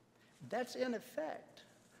 That's in effect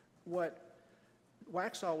what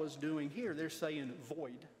Waxhaw was doing here. They're saying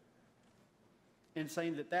void and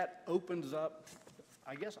saying that that opens up,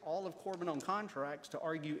 I guess, all of Corbin on contracts to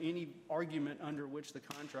argue any argument under which the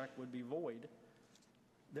contract would be void,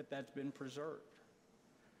 that's been preserved.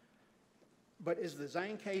 But as the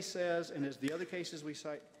Zane case says, and as the other cases we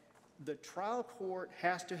cite, the trial court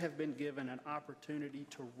has to have been given an opportunity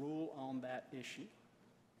to rule on that issue.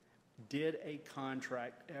 Did a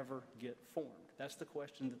contract ever get formed? That's the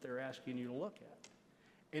question that they're asking you to look at.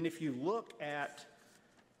 And if you look at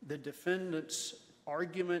the defendant's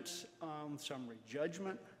arguments on summary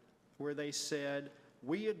judgment, where they said,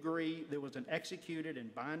 we agree there was an executed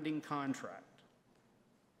and binding contract.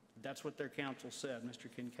 That's what their counsel said, Mr.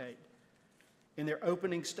 Kincaid. In their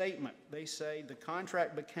opening statement, they say the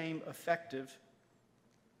contract became effective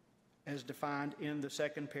as defined in the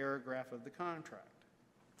second paragraph of the contract.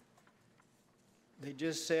 They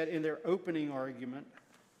just said in their opening argument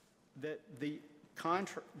that the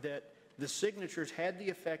signatures had the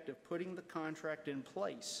effect of putting the contract in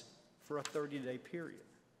place for a 30-day period.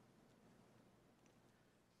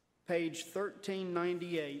 Page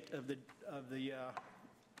 1398 of the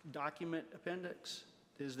document appendix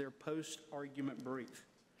is their post-argument brief.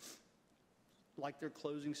 like their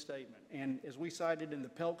closing statement. And as we cited in the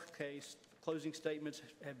Pelk case, closing statements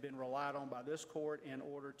have been relied on by this court in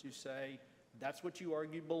order to say, that's what you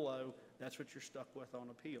argued below, that's what you're stuck with on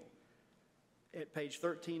appeal. At page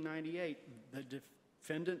 1398, the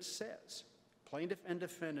defendant says, plaintiff and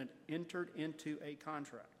defendant entered into a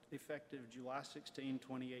contract effective July 16,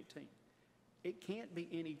 2018. It can't be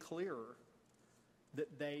any clearer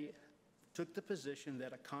that they took the position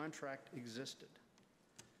that a contract existed.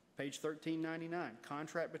 Page 1399,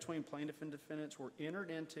 contract between plaintiff and defendants were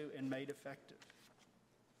entered into and made effective.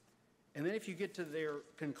 And then if you get to their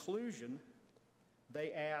conclusion,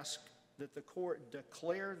 they ask that the court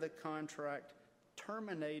declare the contract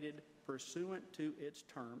terminated pursuant to its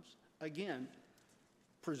terms. Again,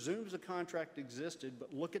 presumes the contract existed,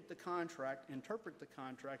 but look at the contract, interpret the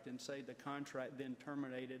contract, and say the contract then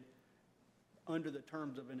terminated under the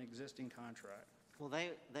terms of an existing contract. Well,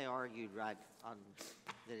 they argued, right, on,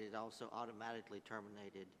 that it also automatically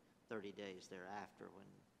terminated 30 days thereafter when...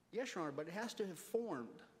 Yes, Your Honor, but it has to have formed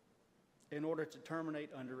in order to terminate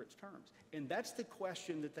under its terms. And that's the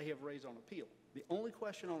question that they have raised on appeal. The only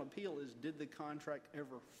question on appeal is, did the contract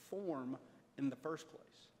ever form in the first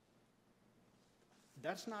place?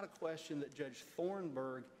 That's not a question that Judge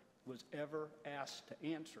Thornburg was ever asked to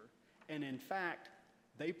answer. And in fact,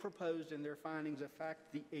 they proposed in their findings of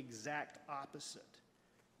fact the exact opposite.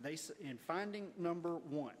 In finding number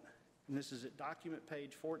 1, and this is at document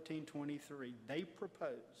page 1423, they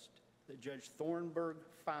proposed that Judge Thornburg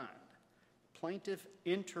find plaintiff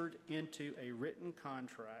entered into a written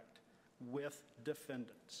contract with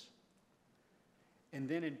defendants. And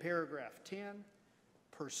then in paragraph 10,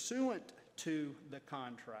 pursuant to the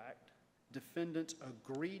contract, defendants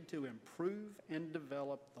agreed to improve and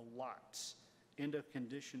develop the lots into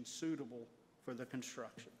conditions suitable for the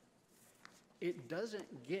construction. It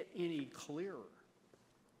doesn't get any clearer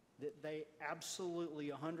that they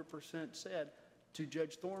absolutely 100% said to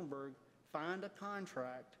Judge Thornburg, find a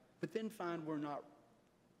contract, but then find we're not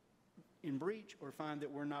in breach or find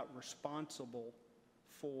that we're not responsible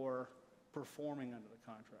for performing under the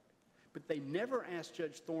contract. But they never asked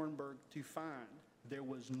Judge Thornburg to find there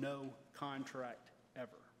was no contract ever.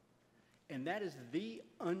 And that is the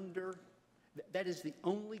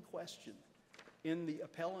only question in the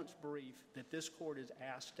appellant's brief that this court is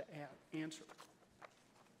asked to answer,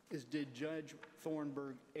 is did Judge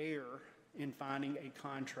Thornburg err in finding a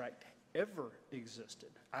contract ever existed,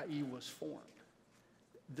 i.e. was formed?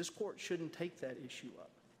 This court shouldn't take that issue up.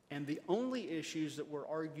 And the only issues that were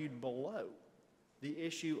argued below, the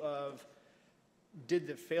issue of did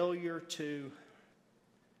the failure to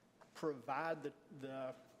provide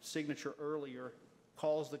the signature earlier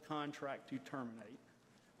cause the contract to terminate,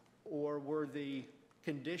 or were the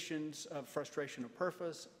conditions of frustration of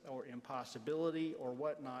purpose or impossibility or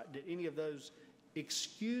whatnot, did any of those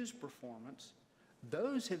excuse performance?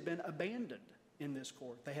 Those have been abandoned in this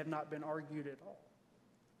court. They have not been argued at all.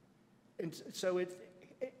 And so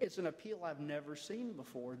it's an appeal I've never seen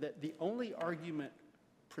before, that the only argument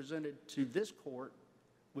presented to this court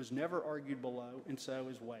was never argued below and so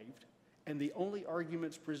is waived. And the only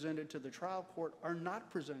arguments presented to the trial court are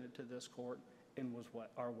not presented to this court and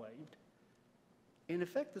are waived. In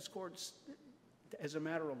effect, this court, as a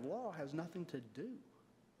matter of law, has nothing to do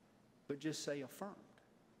but just say affirmed.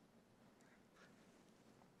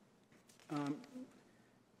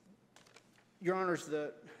 Your Honors,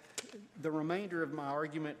 the remainder of my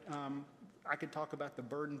argument, I could talk about the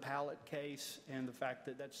Burden Pallet case and the fact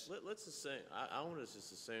that that's... Let's assume, I want to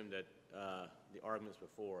just assume that the arguments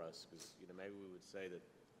before us, because maybe we would say that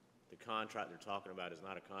the contract they're talking about is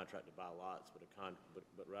not a contract to buy lots,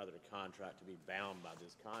 but rather a contract to be bound by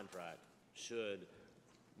this contract should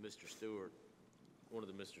Mr. Stewart, one of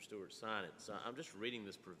the Mr. Stewart sign it. So I'm just reading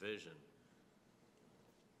this provision.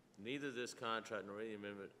 Neither this contract nor any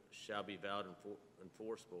amendment shall be valid and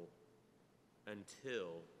enforceable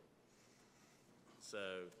until. So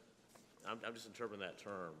I'm just interpreting that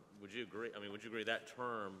term. Would you agree? I mean, would you agree that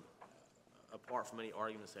term, apart from any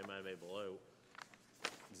arguments they might have made below,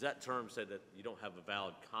 does that term say that you don't have a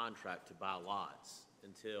valid contract to buy lots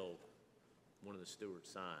until one of the stewards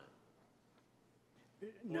sign?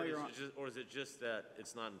 No, Your Honor. Or is it just that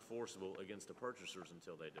it's not enforceable against the purchasers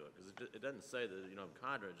until they do it? Because it doesn't say that you don't have a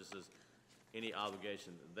contract. It just says any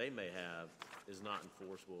obligation that they may have is not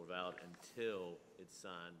enforceable or valid until it's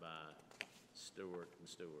signed by Stewart and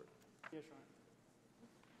Stewart. Yes, Your Honor.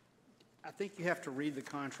 I think you have to read the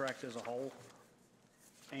contract as a whole.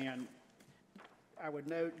 And I would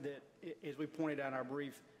note that, as we pointed out in our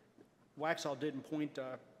brief, Waxhaw didn't point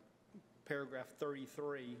to paragraph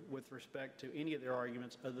 33 with respect to any of their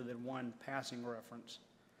arguments other than one passing reference.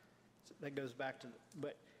 that goes back to,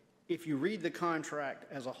 but if you read the contract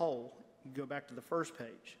as a whole, you go back to the first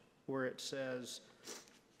page where it says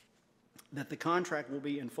that the contract will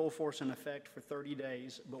be in full force and effect for 30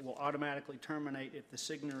 days, but will automatically terminate if the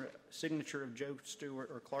signature of Joe Stewart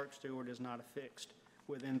or Clark Stewart is not affixed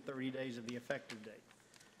within 30 days of the effective date.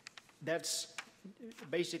 That's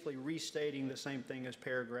basically restating the same thing as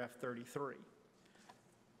paragraph 33.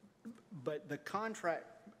 But the contract,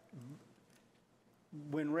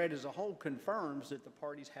 when read as a whole, confirms that the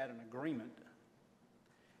parties had an agreement.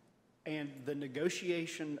 And the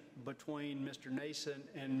negotiation between Mr. Nason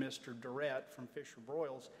and Mr. Durrett from Fisher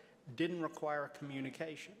Broyles didn't require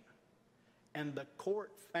communication. And the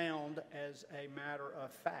court found as a matter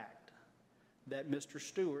of fact that Mr.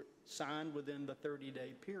 Stewart signed within the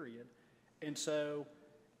 30-day period. And so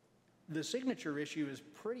the signature issue is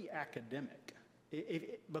pretty academic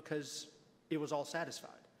because it was all satisfied.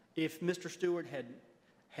 If Mr. Stewart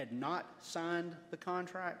had not signed the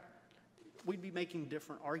contract, we'd be making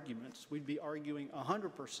different arguments. We'd be arguing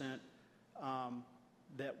 100%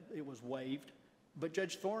 that it was waived. But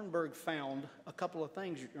Judge Thornburg found a couple of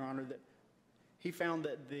things, Your Honor, that he found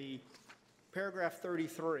that the paragraph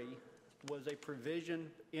 33 was a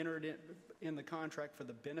provision entered in the contract for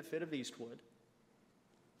the benefit of Eastwood,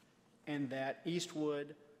 and that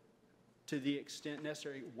Eastwood, to the extent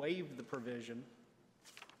necessary, waived the provision.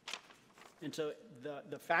 And so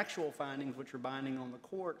the factual findings which are binding on the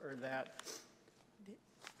court are that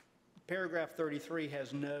paragraph 33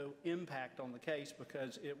 has no impact on the case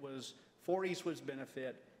because it was for Eastwood's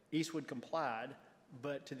benefit. Eastwood complied,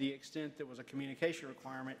 but to the extent there was a communication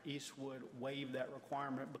requirement, Eastwood waived that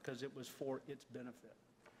requirement because it was for its benefit.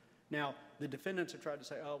 Now, the defendants have tried to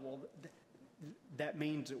say, oh, well, that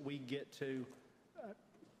means that we get to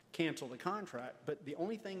cancel the contract, but the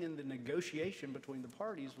only thing in the negotiation between the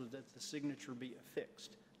parties was that the signature be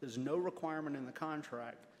affixed. There's no requirement in the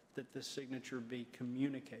contract that the signature be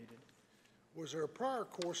communicated. Was there a prior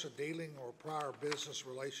course of dealing or prior business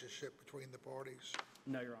relationship between the parties?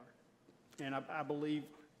 No, Your Honor. And I believe,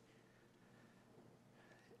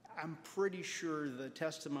 I'm pretty sure the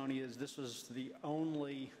testimony is this was the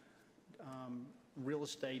only real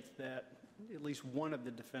estate that at least one of the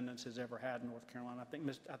defendants has ever had in North Carolina.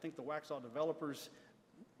 I think the Waxhaw developers,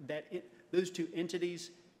 those two entities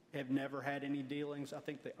have never had any dealings. I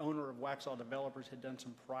think the owner of Waxhaw developers had done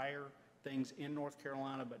some prior things in North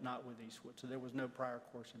Carolina, but not with Eastwood. So there was no prior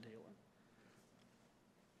course of dealing.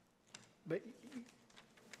 But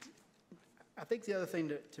I think the other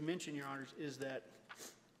thing to mention, Your Honors, is that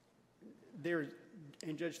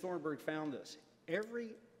and Judge Thornburg found this,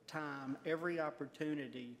 every time, every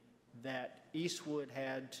opportunity that Eastwood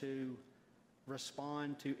had to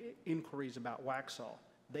respond to inquiries about Waxhaw,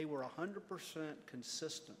 they were 100%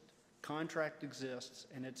 consistent. Contract exists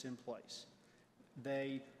and it's in place.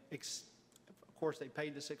 Of course, they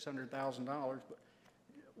paid the $600,000, but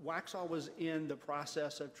Waxhaw was in the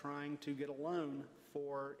process of trying to get a loan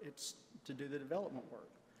to do the development work.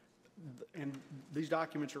 And these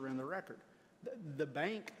documents are in the record. The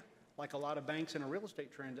bank, like a lot of banks in a real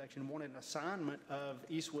estate transaction, wanted an assignment of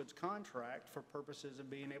Eastwood's contract for purposes of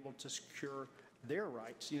being able to secure their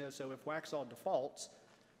rights. So if Waxhaw defaults,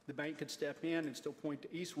 the bank could step in and still point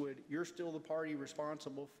to Eastwood, you're still the party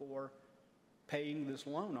responsible for paying this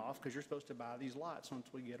loan off because you're supposed to buy these lots once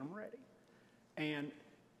we get them ready. And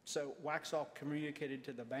so Waxhaw communicated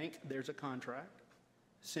to the bank, there's a contract,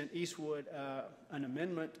 sent Eastwood an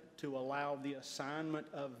amendment to allow the assignment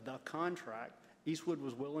of the contract. Eastwood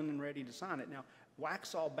was willing and ready to sign it. Now,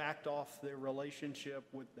 Waxhaw backed off their relationship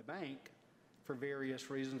with the bank for various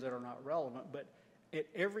reasons that are not relevant, but at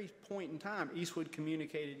every point in time, Eastwood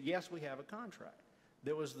communicated, yes, we have a contract.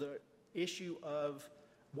 There was the issue of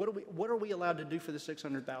what are we allowed to do for the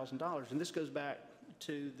 $600,000? And this goes back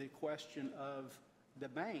to the question of the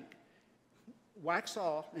bank.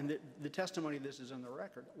 Waxhaw, and the testimony of this is in the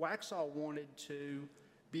record, Waxhaw wanted to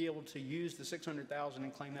be able to use the $600,000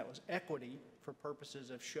 and claim that was equity for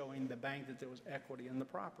purposes of showing the bank that there was equity in the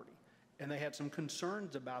property. And they had some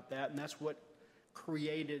concerns about that, and that's what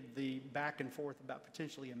created the back and forth about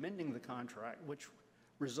potentially amending the contract, which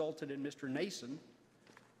resulted in Mr. Nason,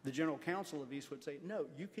 the general counsel of Eastwood, saying, no,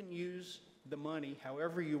 you can use the money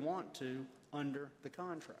however you want to under the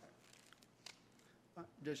contract.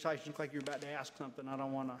 Judge Tice, you look like you're about to ask something. I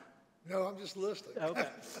don't want to. No, I'm just listening. Okay.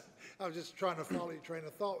 I was just trying to follow your train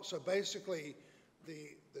of thought. So basically, the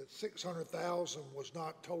 $600,000 was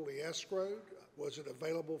not totally escrowed? Was it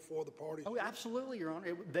available for the parties? Oh, absolutely, Your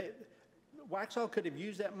Honor. Waxhaw could have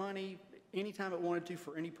used that money anytime it wanted to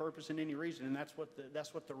for any purpose and any reason, and that's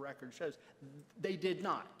what the record shows. They did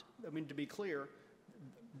not. I mean, to be clear,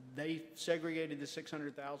 They segregated the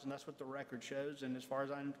 600,000, that's what the record shows, and as far as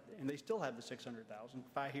and they still have the 600,000,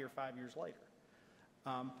 5 years later.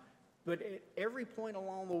 But at every point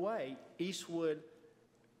along the way, Eastwood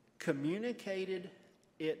communicated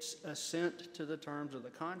its assent to the terms of the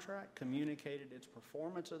contract, communicated its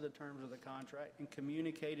performance of the terms of the contract, and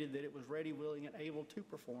communicated that it was ready, willing, and able to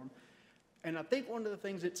perform. And I think one of the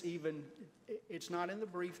things that's it's not in the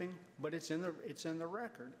briefing, but it's in the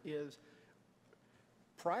record, is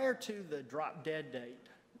prior to the drop dead date,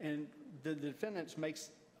 and the defendants makes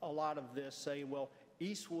a lot of this say, well,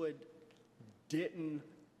 Eastwood didn't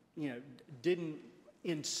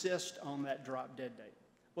insist on that drop dead date.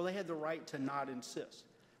 Well, they had the right to not insist.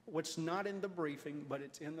 What's not in the briefing, but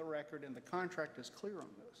it's in the record, and the contract is clear on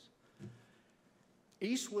this.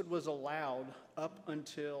 Eastwood was allowed up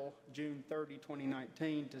until June 30,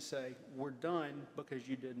 2019 to say, we're done because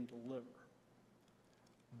you didn't deliver.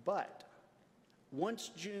 But once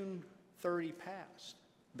June 30 passed,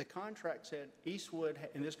 the contract said Eastwood,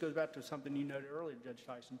 and this goes back to something you noted earlier, Judge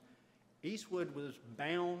Tyson, Eastwood was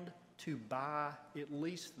bound to buy at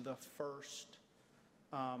least the first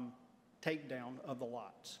takedown of the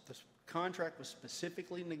lots. The contract was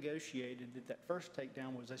specifically negotiated that that first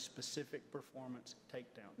takedown was a specific performance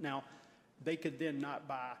takedown. Now, they could then not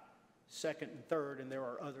buy second and third, and there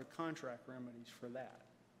are other contract remedies for that.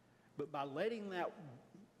 But by letting that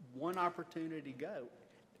one opportunity go,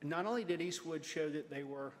 not only did Eastwood show that they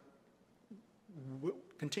were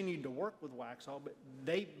continued to work with Waxhaw, but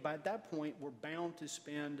they, by that point, were bound to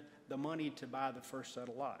spend the money to buy the first set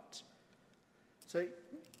of lots. So,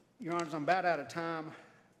 Your Honors, I'm about out of time.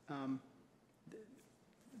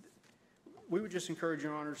 We would just encourage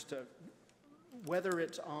Your Honors to, whether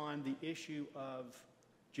it's on the issue of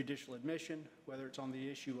judicial admission, whether it's on the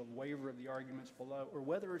issue of waiver of the arguments below, or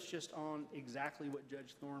whether it's just on exactly what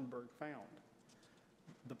Judge Thornburg found.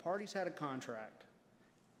 The parties had a contract.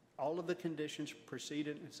 All of the conditions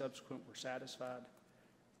precedent and subsequent were satisfied.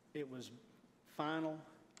 It was final,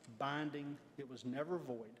 binding. It was never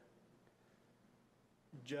void.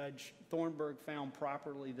 Judge Thornburg found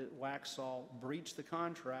properly that Waxhaw breached the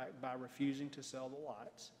contract by refusing to sell the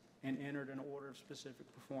lots and entered an order of specific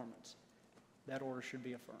performance. That order should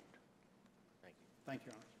be affirmed. Thank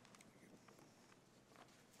you. Thank you, Your Honor.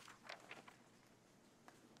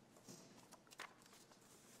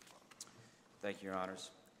 Thank you, Your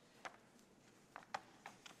Honors.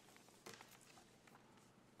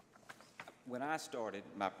 When I started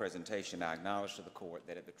my presentation, I acknowledged to the court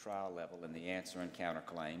that at the trial level, in the answer and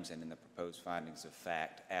counterclaims and in the proposed findings of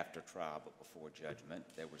fact after trial but before judgment,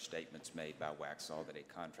 there were statements made by Waxhaw that a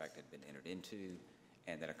contract had been entered into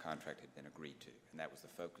and that a contract had been agreed to. And that was the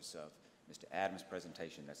focus of Mr. Adams'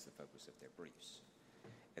 presentation. That's the focus of their briefs.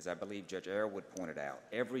 As I believe Judge Earwood pointed out,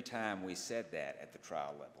 every time we said that at the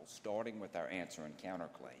trial level, starting with our answer and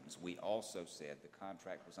counterclaims, we also said the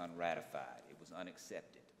contract was unratified. It was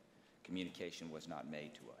unaccepted. Communication was not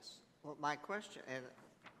made to us. Well, my question, and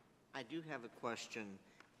I do have a question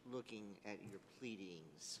looking at your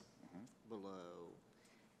pleadings below.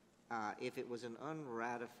 If it was an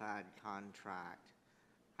unratified contract,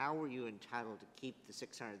 how were you entitled to keep the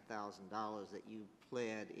 $600,000 that you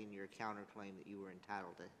pled in your counterclaim that you were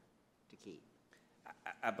entitled to keep?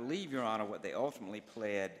 I believe, Your Honor, what they ultimately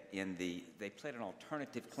pled they pled an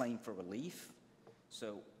alternative claim for relief.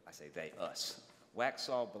 So I say they, us.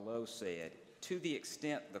 Waxhaw below said, to the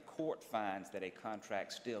extent the court finds that a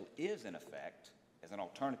contract still is in effect as an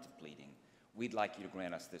alternative pleading, we'd like you to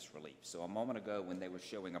grant us this relief. So a moment ago when they were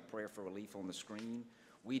showing a prayer for relief on the screen,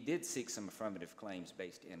 we did seek some affirmative claims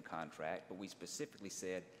based in contract, but we specifically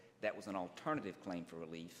said that was an alternative claim for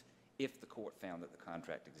relief if the court found that the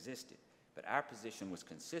contract existed. But our position was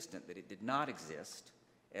consistent that it did not exist.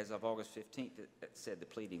 As of August 15th, it said the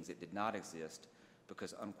pleadings, it did not exist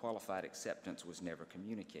because unqualified acceptance was never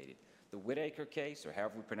communicated. The Whitaker case, or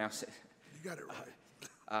however we pronounce it. You got it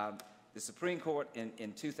right. The Supreme Court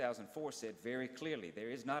in 2004 said very clearly there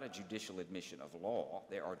is not a judicial admission of law.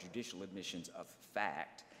 There are judicial admissions of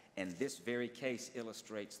fact. And this very case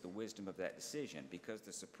illustrates the wisdom of that decision because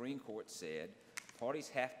the Supreme Court said parties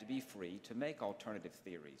have to be free to make alternative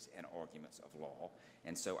theories and arguments of law.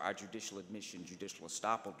 And so our judicial admission, judicial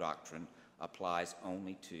estoppel doctrine applies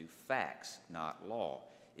only to facts, not law.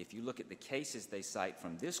 If you look at the cases they cite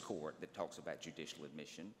from this court that talks about judicial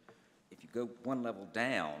admission, if you go one level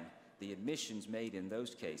down, the admissions made in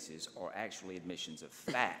those cases are actually admissions of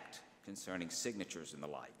fact concerning signatures and the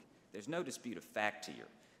like. There's no dispute of fact here.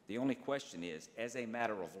 The only question is, as a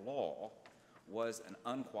matter of law, was an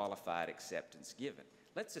unqualified acceptance given?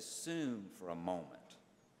 Let's assume for a moment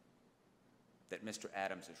that Mr.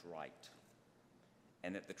 Adams is right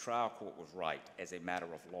and that the trial court was right as a matter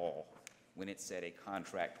of law when it said a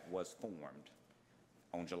contract was formed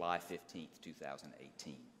on July 15th,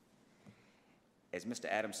 2018. As Mr.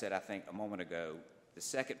 Adams said, I think, a moment ago, the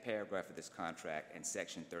second paragraph of this contract and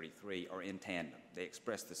Section 33 are in tandem. They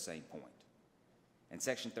express the same point. And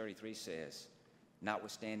Section 33 says,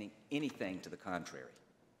 notwithstanding anything to the contrary,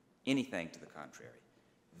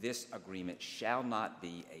 this agreement shall not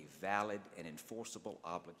be a valid and enforceable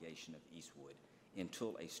obligation of Eastwood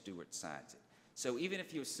until a steward signs it. So even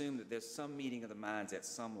if you assume that there's some meeting of the minds at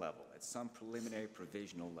some level, at some preliminary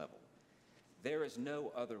provisional level, there is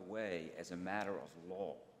no other way as a matter of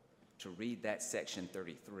law to read that Section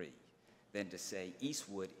 33 than to say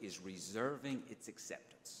Eastwood is reserving its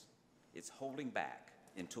acceptance. It's holding back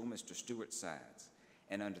until Mr. Stewart signs.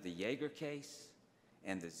 And under the Yeager case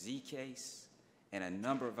and the Z case and a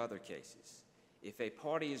number of other cases, if a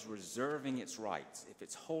party is reserving its rights, if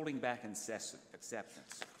it's holding back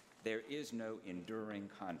acceptance, there is no enduring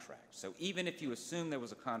contract. So even if you assume there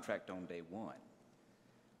was a contract on day one,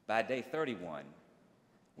 by day 31,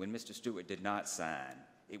 when Mr. Stewart did not sign,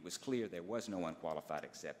 it was clear there was no unqualified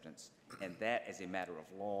acceptance, and that, as a matter of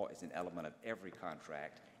law, is an element of every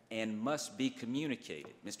contract and must be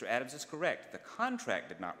communicated. Mr. Adams is correct. The contract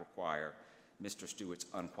did not require Mr. Stewart's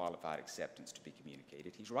unqualified acceptance to be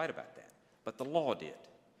communicated. He's right about that. But the law did.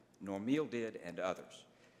 Normil did, and others.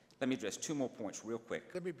 Let me address two more points real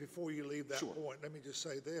quick. Before you leave that Sure. point, let me just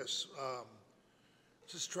say this.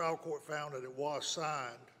 This trial court found that it was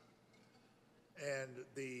signed, and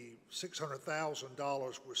the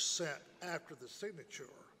 $600,000 was sent after the signature.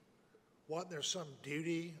 Wasn't there some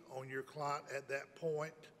duty on your client at that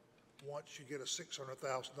point? Once you get a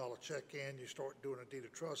 $600,000 check in, you start doing a deed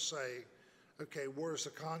of trust, say, okay, where's the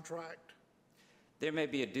contract? There may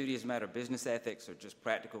be a duty as a matter of business ethics or just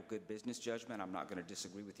practical good business judgment. I'm not going to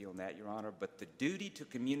disagree with you on that, Your Honor. But the duty to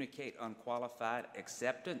communicate unqualified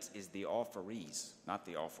acceptance is the offeree's, not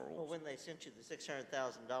the offeror's. Well, when they sent you the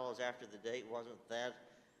 $600,000 after the date, wasn't that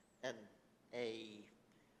a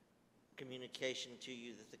communication to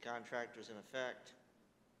you that the contract was in effect?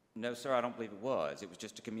 No, sir, I don't believe it was. It was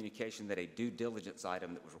just a communication that a due diligence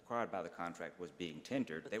item that was required by the contract was being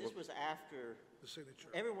tendered. But this was after The signature.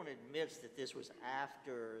 Everyone admits that this was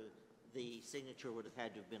after the signature would have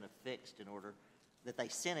had to have been affixed in order that they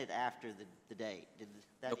sent it after the date.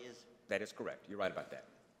 Nope. That is correct. You're right about that.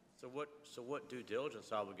 So what due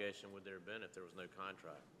diligence obligation would there have been if there was no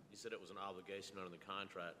contract? You said it was an obligation under the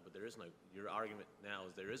contract, but there is no, your argument now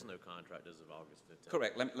is there is no contract as of August 15th.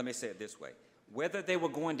 Correct. Let me say it this way. Whether they were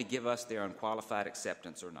going to give us their unqualified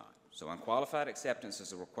acceptance or not. So unqualified acceptance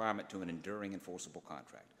is a requirement to an enduring enforceable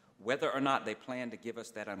contract. Whether or not they planned to give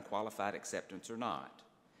us that unqualified acceptance or not,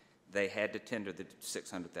 they had to tender the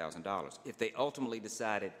 $600,000. If they ultimately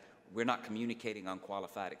decided we're not communicating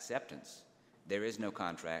unqualified acceptance, there is no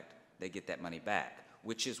contract, they get that money back,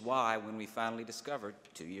 which is why when we finally discovered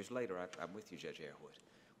 2 years later, I'm with you, Judge Airwood,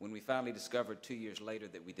 when we finally discovered 2 years later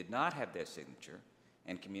that we did not have their signature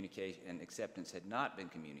and communication and acceptance had not been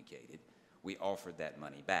communicated, we offered that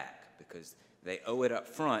money back because they owe it up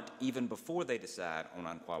front even before they decide on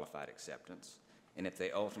unqualified acceptance. And if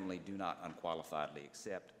they ultimately do not unqualifiedly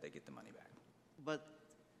accept, they get the money back. But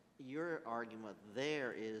your argument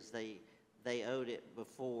there is they owed it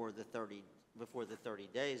before the 30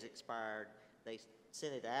 days expired. They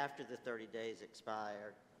sent it after the 30 days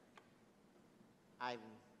expired. I'm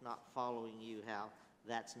not following you how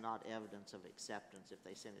that's not evidence of acceptance if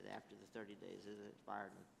they sent it after the 30 days is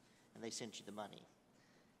expired and they sent you the money.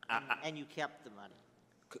 And you kept the money.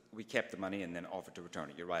 We kept the money and then offered to return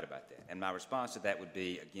it. You're right about that. And my response to that would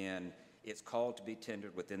be, again, it's called to be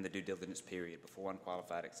tendered within the due diligence period before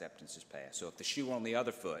unqualified acceptance is passed. So if the shoe were on the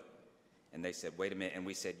other foot and they said, wait a minute, and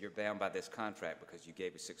we said, you're bound by this contract because you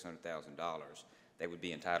gave us $600,000, they would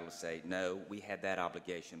be entitled to say, no, we had that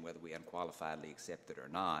obligation whether we unqualifiedly accept it or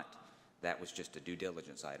not. That was just a due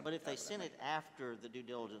diligence item. But if they sent it after the due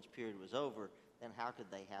diligence period was over, then how could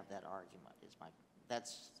they have that argument?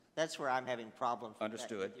 That's where I'm having problems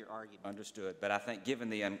with your argument. Understood. But I think given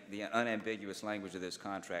the unambiguous language of this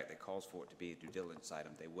contract that calls for it to be a due diligence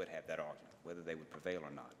item, they would have that argument, whether they would prevail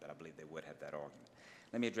or not. But I believe they would have that argument.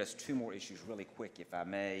 Let me address two more issues really quick, if I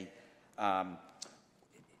may.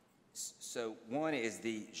 So one is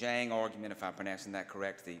the Zhang argument, if I'm pronouncing that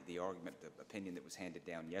correct, the argument, the opinion that was handed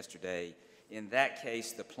down yesterday. In that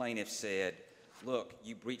case, the plaintiff said, look,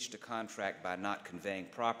 you breached a contract by not conveying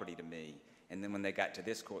property to me. And then when they got to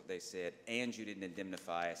this court, they said, and you didn't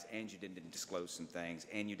indemnify us, and you didn't disclose some things,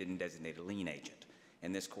 and you didn't designate a lien agent.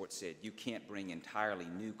 And this court said, you can't bring entirely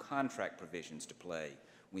new contract provisions to play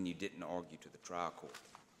when you didn't argue to the trial court.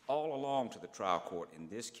 All along to the trial court in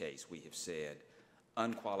this case, we have said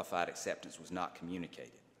unqualified acceptance was not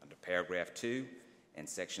communicated under paragraph 2 and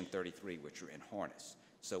section 33, which are in harness.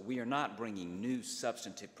 So we are not bringing new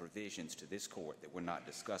substantive provisions to this court that were not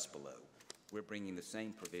discussed below. We're bringing the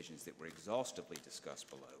same provisions that were exhaustively discussed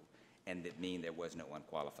below and that mean there was no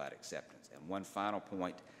unqualified acceptance. And one final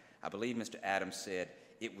point, I believe Mr. Adams said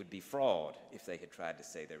it would be fraud if they had tried to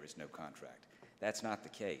say there is no contract. That's not the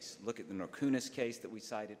case. Look at the Norkunis case that we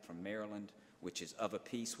cited from Maryland, which is of a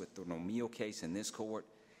piece with the Nomil case in this court.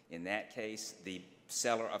 In that case, the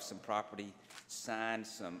seller of some property signed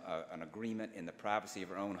an agreement in the privacy of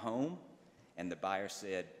her own home, and the buyer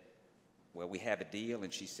said, well, we have a deal,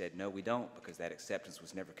 and she said, no, we don't, because that acceptance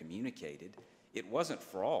was never communicated. It wasn't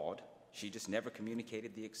fraud. She just never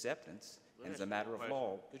communicated the acceptance, and as a matter of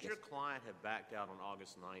law. Could your client have backed out on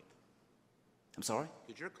August 9th? I'm sorry?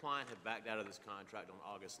 Could your client have backed out of this contract on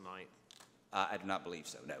August 9th? I do not believe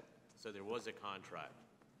so, no. So there was a contract.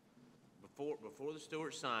 Before the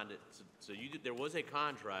Stewarts signed it, so there was a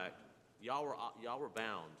contract. Y'all were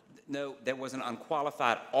bound. No, there was an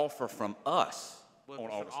unqualified offer from us. Well,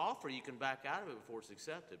 if it's an offer, you can back out of it before it's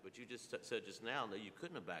accepted, but you just said just now that you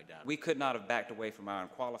couldn't have backed out of it. We could not have backed away from our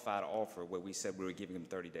unqualified offer where we said we were giving them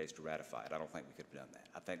 30 days to ratify it. I don't think we could have done that.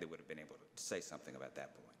 I think they would have been able to say something about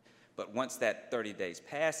that point. But once that 30 days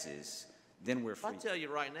passes, then we're free. If I tell you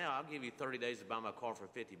right now, I'll give you 30 days to buy my car for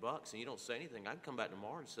 $50, and you don't say anything, I can come back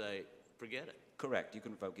tomorrow and say, forget it. Correct. You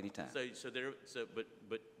can revoke any time.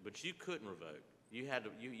 But you couldn't revoke.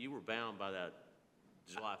 You were bound by that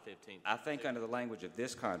July 15th. I think under the language of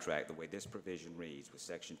this contract, the way this provision reads with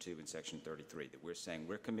Section 2 and Section 33, that we're saying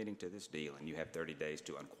we're committing to this deal and you have 30 days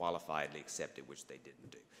to unqualifiedly accept it, which they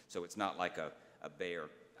didn't do. So it's not like a bare,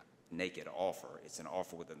 naked offer. It's an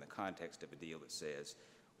offer within the context of a deal that says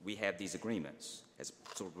we have these agreements.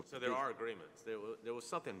 So there are agreements. There was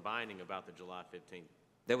something binding about the July 15th.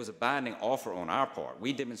 There was a binding offer on our part.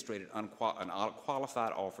 We demonstrated an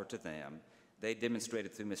unqualified offer to them. They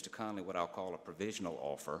demonstrated through Mr. Conley what I'll call a provisional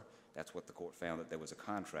offer. That's what the court found, that there was a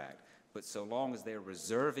contract. But so long as they're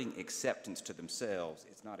reserving acceptance to themselves,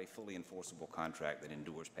 it's not a fully enforceable contract that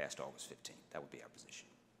endures past August 15th. That would be our position.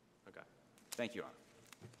 Okay. Thank you, Your Honor.